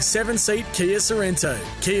award-winning 7-seat Kia Sorrento,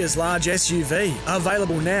 Kia's large SUV,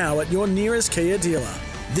 available now at your nearest Kia dealer.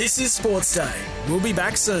 This is Sportsday. We'll be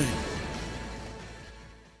back soon.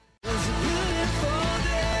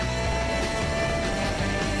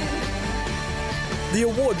 The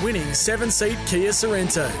award-winning 7-seat Kia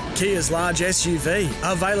Sorrento, Kia's large SUV,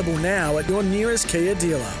 available now at your nearest Kia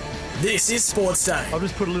dealer. This is Sportsday. I've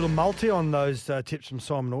just put a little multi on those tips from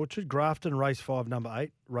Simon Orchard. Grafton, race 5, number 8.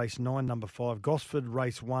 Race 9, number 5. Gosford,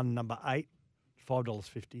 race 1, number 8.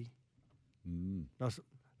 $5.50. Nice, a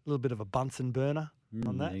little bit of a Bunsen burner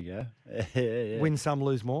on that. There you go. Yeah. Win some,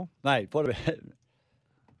 lose more. Mate, what about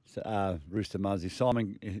Rooster Muzz? If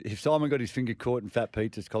Simon got his finger caught in Fat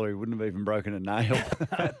Pizza's collar, he wouldn't have even broken a nail.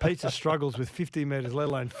 Fat Pizza struggles with 50 metres, let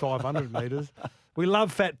alone 500 metres. We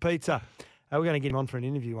love Fat Pizza. We're going to get him on for an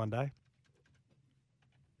interview one day.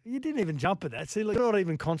 You didn't even jump at that. See, look, you're not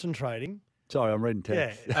even concentrating. Sorry, I'm reading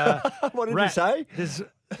text. Yeah. What did you say?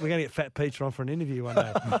 We're going to get Fat Pizza on for an interview one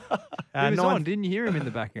day. He was on. Didn't you hear him in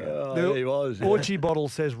the background? Yeah, he was. Yeah. Orchie Bottle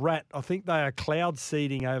says, Rat, I think they are cloud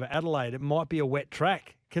seeding over Adelaide. It might be a wet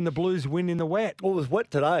track. Can the Blues win in the wet? Well, it was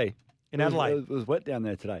wet today. In Adelaide? It was wet down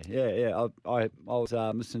there today. Yeah. I was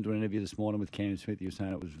listening to an interview this morning with Cam Smith. He was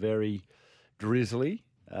saying it was very drizzly.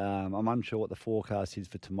 I'm unsure what the forecast is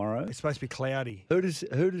for tomorrow. It's supposed to be cloudy. Who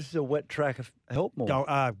does a wet track help more?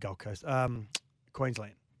 Gold Coast.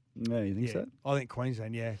 Queensland. No, you think so? I think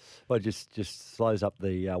Queensland, yeah. Well, it just slows up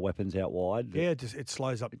the weapons out wide. Yeah, it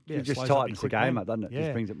slows up. Yeah, it just slows tightens up the game game. up, doesn't it? Yeah.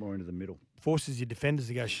 Just brings it more into the middle. Forces your defenders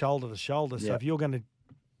to go shoulder to shoulder. So Yeah. if you're going to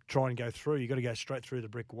try and go through, you've got to go straight through the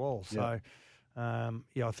brick wall. So, I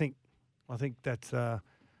think that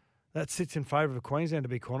sits in favour of Queensland, to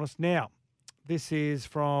be honest. Now, this is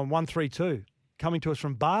from 132, coming to us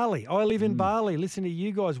from Bali. I live in Bali. Listen to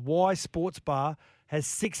you guys. Why Sports Bar has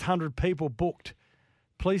 600 people booked.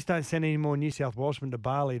 Please don't send any more New South Welshmen to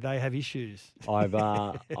Bali. They have issues. I've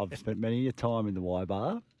spent many a time in the Y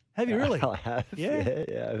Bar. Have you really? I have. Yeah.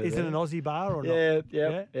 Is it an Aussie bar or not?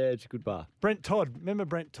 Yeah, it's a good bar. Brent Todd. Remember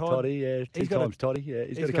Brent Todd? Toddy, yeah. Two times Toddy, yeah.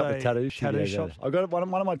 He's got a couple of tattoos. Tattoo shops. I got one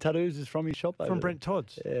of my tattoos is from his shop over From there. Brent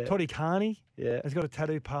Todd's. Yeah. Toddy Carney. Yeah. Has got a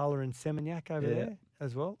tattoo parlour in Seminyak over there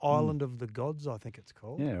as well. Island of the Gods, I think it's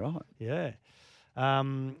called. Yeah, right. Yeah.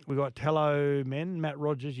 We got Hello Men. Matt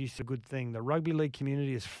Rogers used a good thing. The rugby league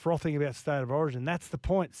community is frothing about State of Origin. That's the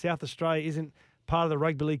point. South Australia isn't part of the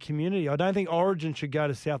rugby league community. I don't think Origin should go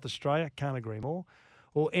to South Australia. Can't agree more.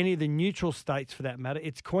 Or any of the neutral states for that matter.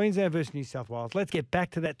 It's Queensland versus New South Wales. Let's get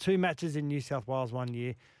back to that. 2 matches in New South Wales one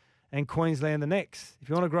year and Queensland the next. If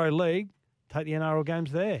you want to grow league, take the NRL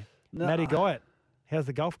games there. No. Matty Guyett. How's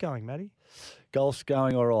the golf going, Matty? Golf's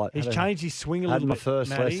going all right. He's changed his swing a little bit. Had my first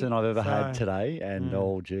Matty, lesson I've ever had so- today, and I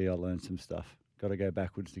learned some stuff. Got to go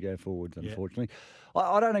backwards to go forwards, Yeah. unfortunately.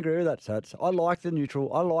 I don't agree with that, Sats. I like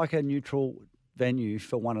a neutral venue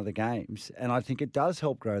for one of the games, and I think it does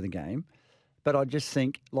help grow the game. But I just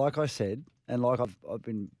think, like I said, and like I've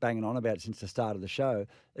been banging on about since the start of the show,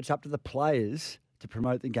 it's up to the players to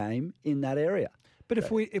promote the game in that area. But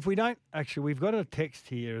if we don't actually, we've got a text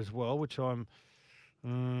here as well, which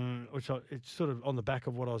it's sort of on the back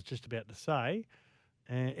of what I was just about to say.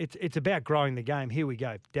 It's about growing the game. Here we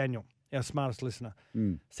go, Daniel, our smartest listener.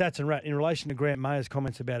 Sats and Rat, in relation to Grant Mayer's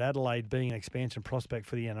comments about Adelaide being an expansion prospect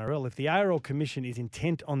for the NRL, if the ARL Commission is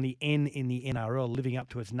intent on the N in the NRL living up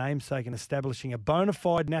to its namesake and establishing a bona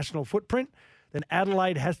fide national footprint, then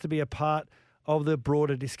Adelaide has to be a part of the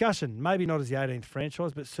broader discussion. Maybe not as the 18th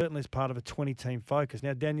franchise, but certainly as part of a 20-team focus.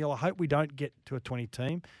 Now, Daniel, I hope we don't get to a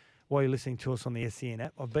 20-team while you're listening to us on the SEN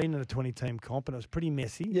app. I've been in a 20-team comp and it was pretty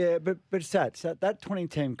messy. Yeah, but Sats, that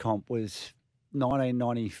 20-team comp was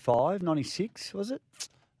 1995, 96, was it?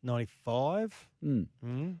 95. And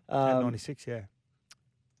 96, yeah.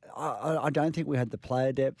 I don't think we had the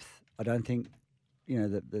player depth. I don't think,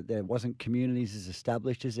 that there wasn't communities as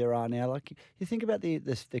established as there are now. Like, you think about the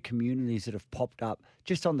communities that have popped up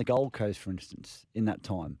just on the Gold Coast, for instance, in that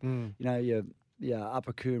time. Your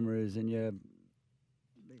Upper Coomeras and your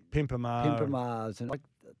Pimpamars and like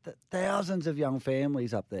thousands of young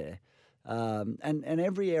families up there. And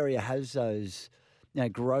every area has those,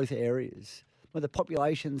 growth areas where the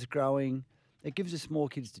population's growing. It gives us more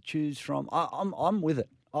kids to choose from. I'm with it.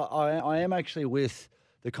 I am actually with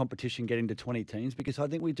the competition getting to 20 teams because I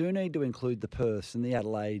think we do need to include the Perths and the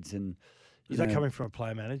Adelaides and. Is that coming from a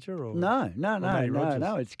player manager or No.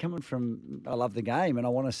 It's coming from I love the game and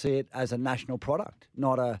I want to see it as a national product,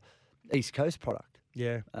 not a East Coast product.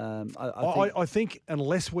 Yeah. I think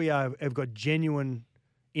unless we have got genuine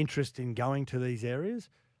interest in going to these areas,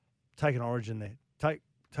 take an Origin there.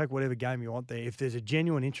 Take whatever game you want there. If there's a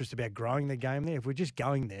genuine interest about growing the game there, if we're just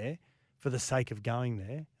going there for the sake of going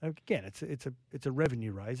there, again, it's a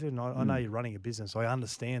revenue raiser. And I know you're running a business, I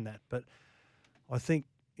understand that, but I think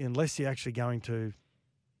unless you're actually going to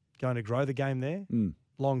grow the game there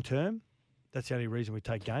long term, that's the only reason we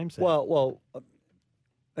take games there. Well,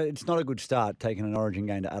 it's not a good start taking an Origin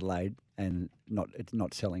game to Adelaide and it's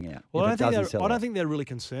not selling out. Well, I don't think they're really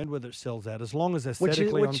concerned whether it sells out. As long as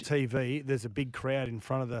aesthetically on TV, there's a big crowd in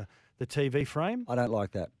front of the TV frame. I don't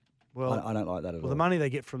like that. Well, I don't like that at all. Well, the money they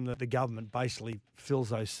get from the government basically fills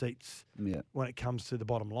those seats when it comes to the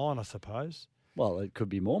bottom line, I suppose. Well, it could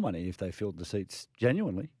be more money if they filled the seats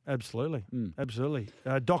genuinely. Absolutely. Absolutely.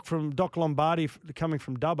 Doc Lombardi coming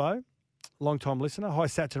from Dubbo. Long-time listener. Hi,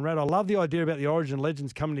 Sats and Rad. I love the idea about the Origin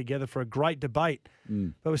legends coming together for a great debate.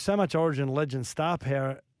 But with so much Origin legend star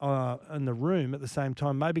power in the room at the same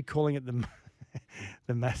time, maybe calling it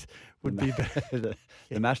the mass would be better.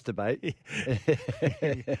 The mass debate.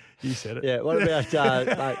 You said it. Yeah. What about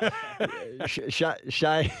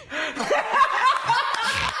Shane?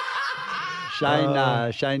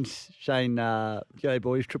 Shane, g'day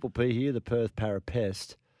boys, Triple P here, the Perth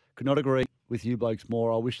Parapest. Could not agree with you blokes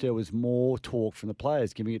more. I wish there was more talk from the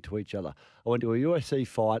players giving it to each other. I went to a UFC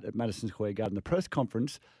fight at Madison Square Garden. The press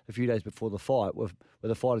conference a few days before the fight, where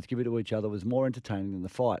the fighters give it to each other, was more entertaining than the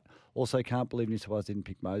fight. Also, can't believe New South Wales didn't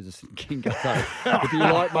pick Moses and King Gutho. If you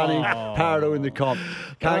like money, Parado in the comp.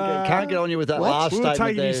 Can't get on you with that last statement there,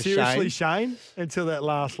 We'll take you seriously, Shane, until that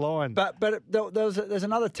last line. But there's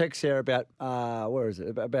another text here about, where is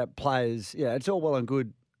it, about players. Yeah, it's all well and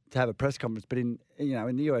good to have a press conference, but in the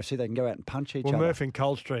UFC they can go out and punch each other. Well, Murph in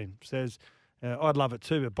Coldstream says, I'd love it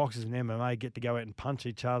too, but boxers and MMA get to go out and punch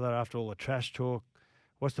each other after all the trash talk.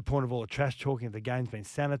 What's the point of all the trash talking if the game's been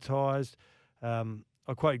sanitised?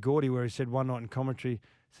 I quote Gordy where he said one night in commentary,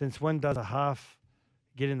 since when does a half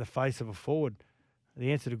get in the face of a forward?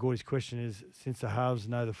 The answer to Gordy's question is since the halves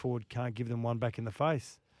know the forward can't give them one back in the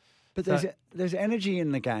face. But there's energy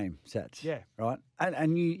in the game, Sats. Yeah. Right?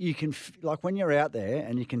 And you can, like when you're out there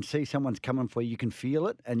and you can see someone's coming for you, you can feel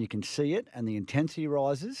it and you can see it and the intensity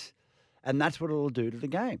rises and that's what it'll do to the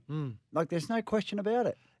game. Like there's no question about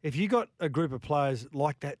it. If you got a group of players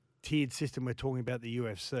like that tiered system we're talking about, the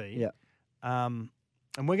UFC, and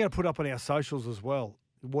we're going to put up on our socials as well,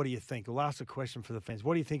 what do you think? We'll ask a question for the fans.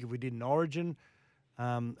 What do you think if we did an Origin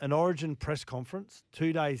press conference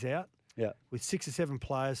 2 days out? Yeah. with 6 or 7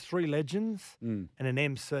 players, 3 legends, and an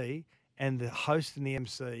MC, and the host and the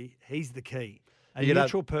MC, he's the key. A You could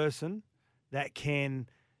neutral person that can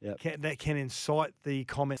incite the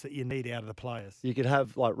comments that you need out of the players. You could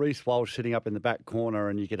have like Reece Walsh sitting up in the back corner,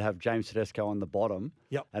 and you could have James Tedesco on the bottom.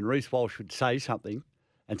 Yep. And Reece Walsh would say something,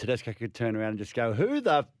 and Tedesco could turn around and just go, "Who's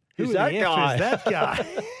that Who the guy? F is that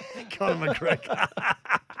guy?" Conor McGregor.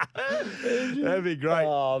 That'd be great.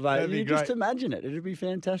 Oh, mate, That'd be you great. just imagine it. It'd be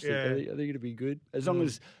fantastic. Yeah. I think it'd be good. As long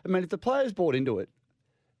as, I mean, if the players bought into it,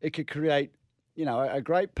 it could create, a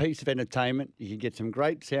great piece of entertainment. You could get some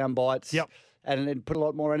great sound bites. Yep. And then put a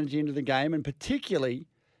lot more energy into the game, and particularly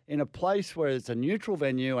in a place where it's a neutral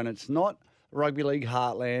venue and it's not rugby league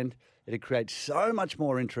heartland, it'd create so much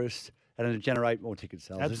more interest and it'd generate more ticket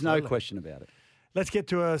sales. There's no Absolutely. question about it. Let's get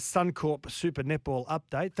to a Suncorp Super Netball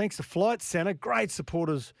update. Thanks to Flight Centre, great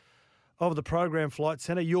supporters of the program, Flight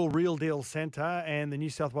Centre, your real deal centre, and the New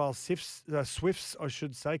South Wales Swifts, I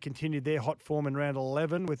should say, continued their hot form in round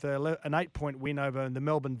 11 with an 8-point win over the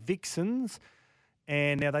Melbourne Vixens,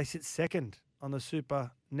 and now they sit second on the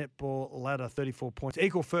Super Netball ladder, 34 points.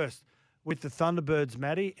 Equal first with the Thunderbirds,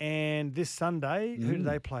 Matty, and this Sunday, who do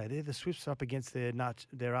they play? They're the Swifts up against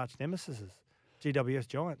their arch nemesis, GWS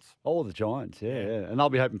Giants. Oh, the Giants, yeah. And they'll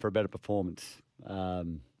be hoping for a better performance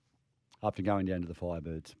after going down to the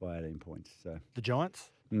Firebirds by 18 points. So The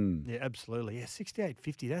Giants? Mm. Yeah, absolutely. Yeah,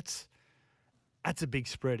 68-50, that's a big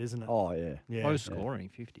spread, isn't it? Oh, yeah. Yeah. Low scoring,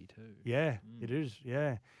 52. Yeah, it is.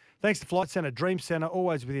 Yeah. Thanks to Flight Centre, Dream Centre,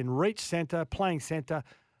 always within reach centre, playing centre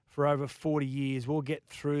for over 40 years. We'll get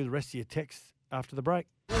through the rest of your texts after the break.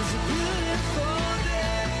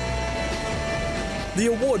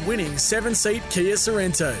 The award-winning 7-seat Kia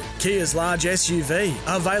Sorrento, Kia's large SUV,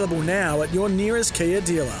 available now at your nearest Kia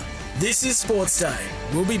dealer. This is Sportsday.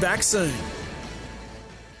 We'll be back soon.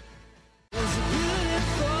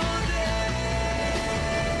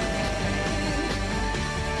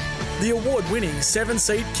 The award-winning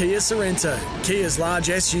 7-seat Kia Sorrento, Kia's large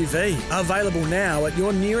SUV, available now at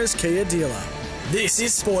your nearest Kia dealer. This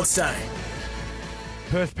is Sportsday.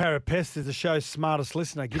 Perth Parapest is the show's smartest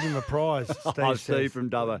listener. Give him a prize, Steve. Oh, says. Steve from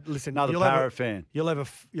Dubbo. Listen, Another you'll have Parrot fan. You'll have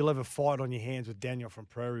a fight on your hands with Daniel from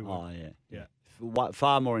Prairie Wood. Oh, yeah. Yeah.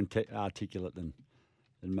 Far more articulate than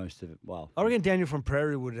most of it. Well, I reckon Daniel from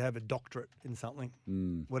Prairie Would have a doctorate in something,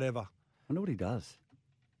 whatever. I wonder what he does.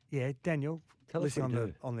 Yeah, Daniel, Tell us listen what you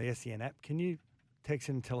do. on the SEN app. Can you text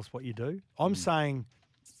in and tell us what you do? I'm saying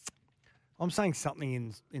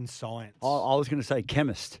something in science. I was going to say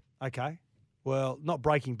chemist. Okay. Well, not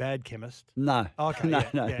Breaking Bad chemist. No. Okay. No,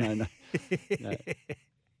 yeah, no. yeah.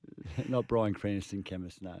 Not Brian Cranston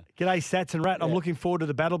chemist, no. G'day, Sats and Rat. I'm Yeah. looking forward to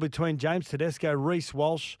the battle between James Tedesco, Reece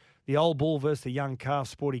Walsh, the old bull versus the young calf,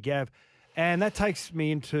 Sporty Gav. And that takes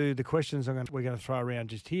me into the questions we're going to throw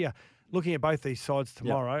around just here. Looking at both these sides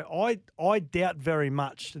tomorrow, I doubt very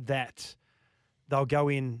much that they'll go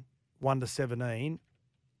in 1-17.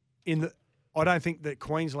 I don't think that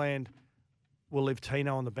Queensland will leave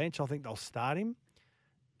Tino on the bench. I think they'll start him.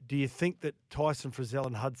 Do you think that Tyson Frizzell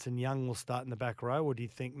and Hudson Young will start in the back row, or do you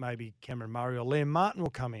think maybe Cameron Murray or Liam Martin will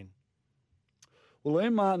come in? Well,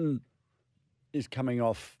 Liam Martin is coming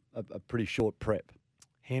off a pretty short prep.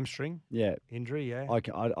 Hamstring injury, yeah.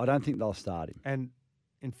 I don't think they'll start him. And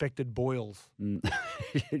infected boils.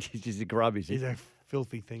 He's just a grub, is he? He's a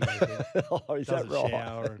filthy thing. I think. Oh, is that Doesn't right?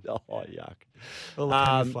 shower and- Oh, yuck. All the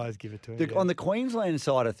camouflage give it to him. On the Queensland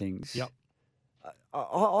side of things,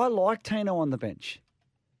 I like Tino on the bench.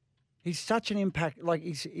 He's such an impact. Like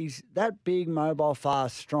he's that big, mobile,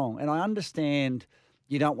 fast, strong. And I understand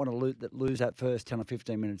you don't want to lose that first 10 or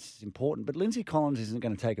 15 minutes. It's important. But Lindsay Collins isn't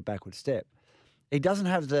going to take a backward step. He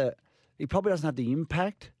probably doesn't have the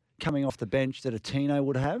impact coming off the bench that a Tino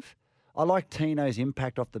would have. I like Tino's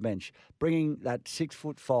impact off the bench, bringing that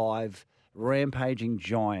 6'5" rampaging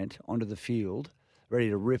giant onto the field, ready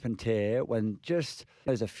to rip and tear. When just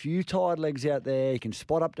there's a few tired legs out there, he can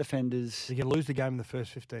spot up defenders. You can lose the game in the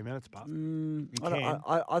first 15 minutes, but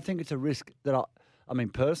I think it's a risk that I mean,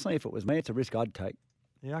 personally, if it was me, it's a risk I'd take.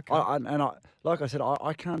 Yeah, okay. Like I said,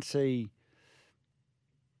 I can't see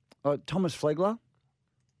Thomas Flegler,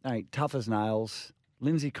 tough as nails.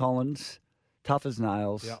 Lindsay Collins, tough as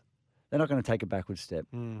nails. Yep. They're not going to take a backward step.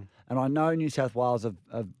 And I know New South Wales have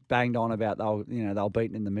banged on about they were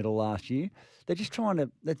beaten in the middle last year. They're just trying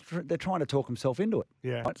to talk themselves into it.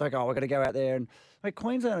 Yeah. It's like, we're going to go out there and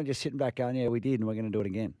Queensland are just sitting back going, yeah, we did, and we're going to do it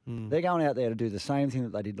again. They're going out there to do the same thing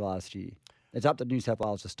that they did last year. It's up to New South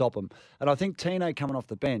Wales to stop them. And I think Tino coming off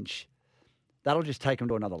the bench, that'll just take them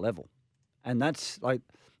to another level. And that's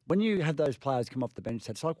when you have those players come off the bench,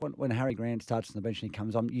 it's like when Harry Grant starts on the bench and he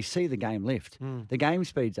comes on, you see the game lift. The game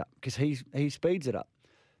speeds up because he speeds it up.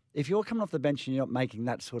 If you're coming off the bench and you're not making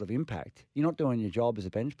that sort of impact, you're not doing your job as a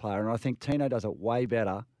bench player. And I think Tino does it way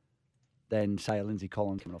better than, say, a Lindsay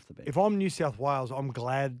Collins coming off the bench. If I'm New South Wales, I'm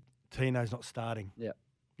glad Tino's not starting. Yeah.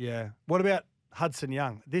 Yeah. What about Hudson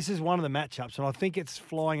Young? This is one of the matchups, and I think it's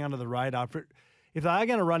flying under the radar. If they are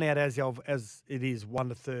going to run out as it is 1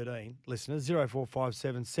 to 13, listeners,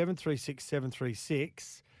 0457 736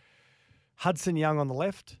 736, Hudson Young on the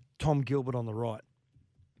left, Tom Gilbert on the right.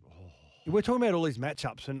 We're talking about all these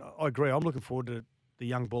matchups, and I agree. I'm looking forward to the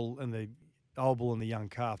young bull and the old bull and the young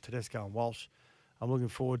calf, Tedesco and Walsh. I'm looking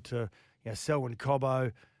forward to Selwyn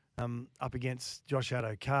Cobbo up against Josh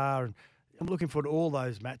Addo-Carr, and I'm looking forward to all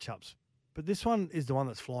those matchups. But this one is the one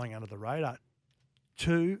that's flying under the radar.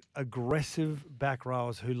 Two aggressive back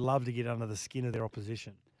rowers who love to get under the skin of their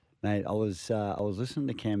opposition. Mate, I was listening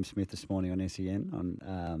to Cam Smith this morning on SEN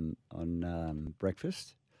on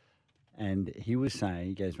breakfast. And he was saying,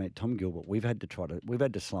 he goes, mate, Tom Gilbert, we've had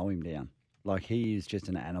to slow him down. Like, he is just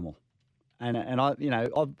an animal. And I've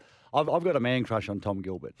got a man crush on Tom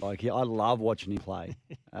Gilbert. Like, I love watching him play.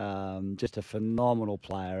 Just a phenomenal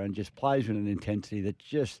player, and just plays with an intensity that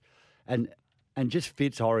just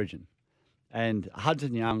fits Origin. And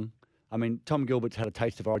Hudson Young, I mean, Tom Gilbert's had a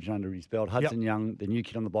taste of Origin under his belt. Hudson Young, the new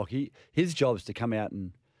kid on the block, his job's to come out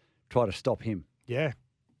and try to stop him. Yeah.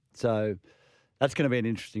 So that's going to be an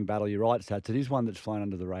interesting battle. You're right, Stats. It is one that's flown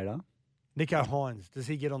under the radar. Nico Hines, does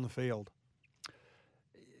he get on the field?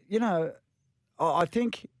 You know, I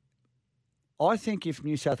think if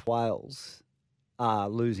New South Wales are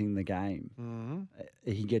losing the game,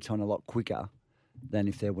 he gets on a lot quicker than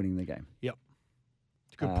if they're winning the game. Yep.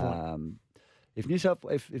 It's a good point. If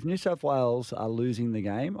New South Wales are losing the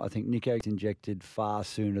game, I think Nico gets injected far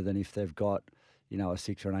sooner than if they've got, a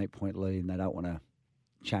 6 or an 8 point lead and they don't want to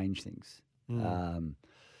change things.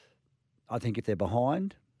 I think if they're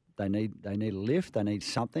behind, they need a lift, they need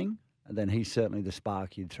something, and then he's certainly the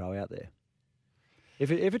spark you'd throw out there. If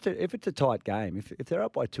it's a tight game, if they're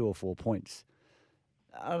up by 2 or 4 points,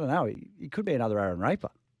 I don't know, he could be another Aaron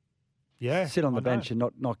Raper. Yeah, sit on the bench and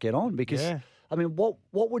not get on because I mean, what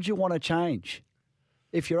would you want to change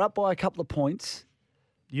if you're up by a couple of points?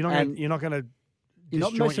 You're not going to. You're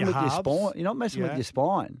not messing with your spine. You're not messing with your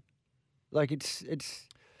spine. Like it's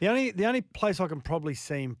the only place I can probably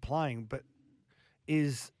see him playing, but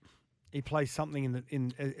is he plays something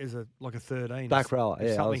as a 13 back rower.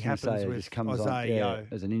 Yeah, something happens with just comes Isaiah on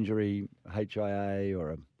as an injury, HIA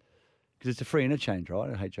or because it's a free interchange,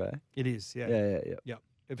 right? HIA. It is. Yeah. Yeah.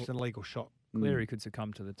 If it's an illegal shot, Cleary could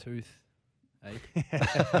succumb to the tooth.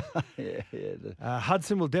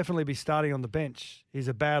 Hudson will definitely be starting on the bench. He's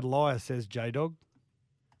a bad liar, says J-Dog.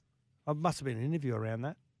 I must have been an interview around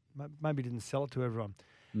that. Maybe didn't sell it to everyone.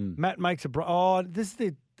 Matt makes this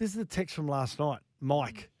is the text from last night.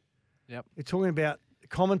 Mike. Yep. We're talking about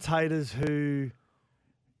commentators who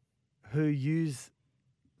use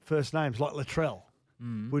first names like Latrell.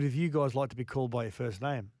 Would have you guys like to be called by your first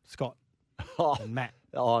name? Scott and Matt.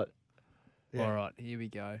 All right, here we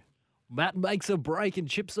go. Matt makes a break and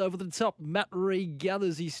chips over the top. Matt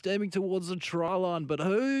regathers. He's steaming towards the try line. But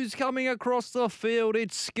who's coming across the field?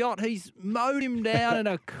 It's Scott. He's mowed him down in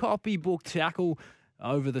a copybook tackle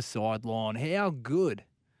over the sideline. How good,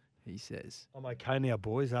 he says. I'm okay now,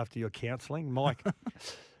 boys, after your counselling. Mike.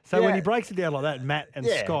 So when he breaks it down like that, Matt and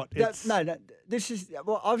Scott. It's... No, this is...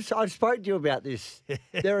 Well, I've spoken to you about this.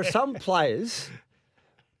 There are some players...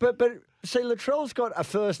 But see, Latrell's got a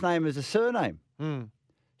first name as a surname.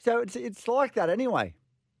 So it's like that anyway.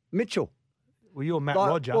 Mitchell. Well, you're Matt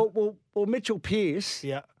Roger. Well, Mitchell Pearce.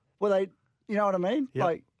 Yeah. Well, you know what I mean? Yep.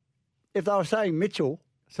 Like, if they were saying Mitchell.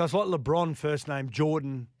 So it's like LeBron first name,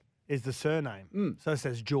 Jordan is the surname. So it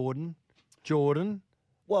says Jordan.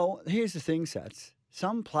 Well, here's the thing, Sats.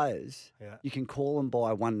 Some players, you can call them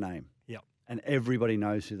by one name. Yep. And everybody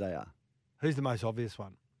knows who they are. Who's the most obvious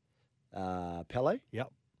one? Pele.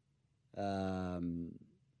 Yep.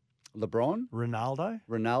 LeBron.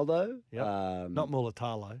 Ronaldo. Yep. Not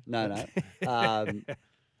Mulatalo. No.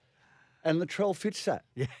 And Latrell fits that.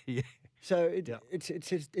 Yeah. So it's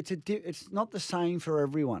not the same for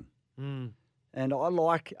everyone. And I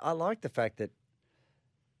like the fact that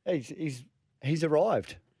he's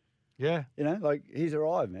arrived. Yeah. He's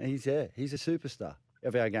arrived, man. He's there. He's a superstar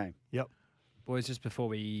of our game. Yep. Boys, just before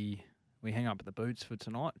we hang up at the boots for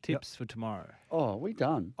tonight, tips for tomorrow. Oh, are we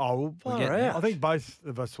done? Oh, I think both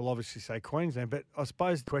of us will obviously say Queensland, but I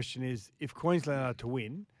suppose the question is if Queensland are to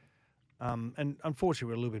win, and unfortunately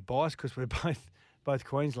we're a little bit biased because we're both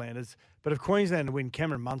Queenslanders, but if Queensland to win,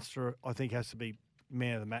 Cameron Munster I think has to be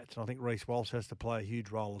man of the match, and I think Reece Walsh has to play a huge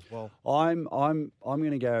role as well. I'm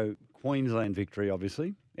going to go Queensland victory,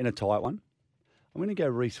 obviously, in a tight one. I'm going to go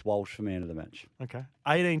Reece Walsh for man of the match. Okay.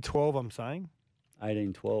 18-12, I'm saying.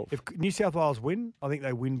 18-12. If New South Wales win, I think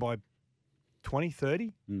they win by 20,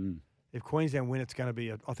 30. If Queensland win, it's going to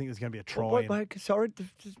be. I think there's going to be a try. Wait, sorry,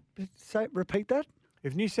 repeat that.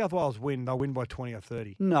 If New South Wales win, they'll win by 20 or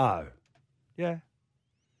 30. No. Yeah.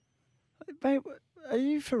 Mate, are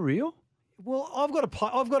you for real? Well, I've got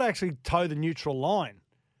to actually toe the neutral line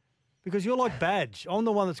because you're like Badge. I'm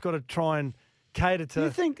the one that's got to try and cater to. You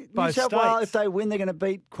think both New South states. Wales, if they win, they're going to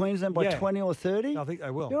beat Queensland by 20 or 30? I think they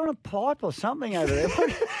will. You're on a pipe or something over there.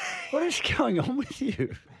 What is going on with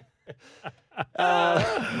you?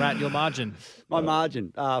 Rat, your margin. My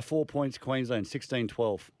margin, 4 points Queensland,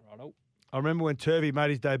 16-12. I remember when Turvey made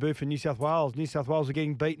his debut for New South Wales. New South Wales were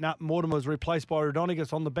getting beaten up. Mortimer was replaced by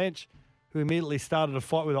Rodonigas on the bench, who immediately started a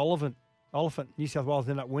fight with Oliphant. New South Wales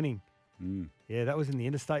ended up winning. Yeah, that was in the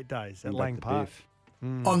interstate days at Lang Park.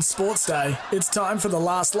 On Sports Day, it's time for the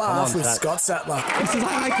last laugh with Scott Sattler. He says,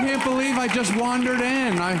 I can't believe I just wandered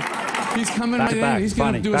in. He's coming right in. He's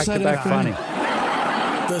going to do a set of funny.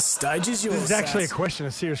 The stage is yours. This is actually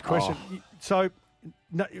a serious question. So,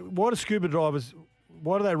 why do scuba divers,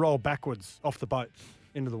 why do they roll backwards off the boat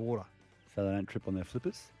into the water? So they don't trip on their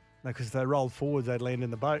flippers? No, because if they rolled forwards, they'd land in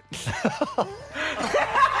the boat. That's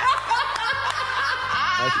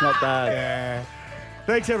not bad. Yeah.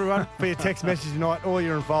 Thanks, everyone, for your text message tonight, all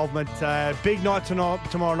your involvement. Big night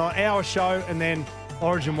tomorrow night, our show, and then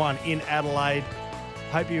Origin 1 in Adelaide.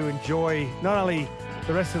 Hope you enjoy not only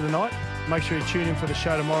the rest of the night, make sure you tune in for the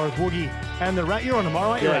show tomorrow with Woogie and the Rat. You're on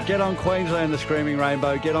tomorrow, aren't you? Yeah, get on Queensland, the Screaming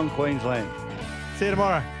Rainbow. Get on Queensland. See you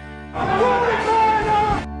tomorrow.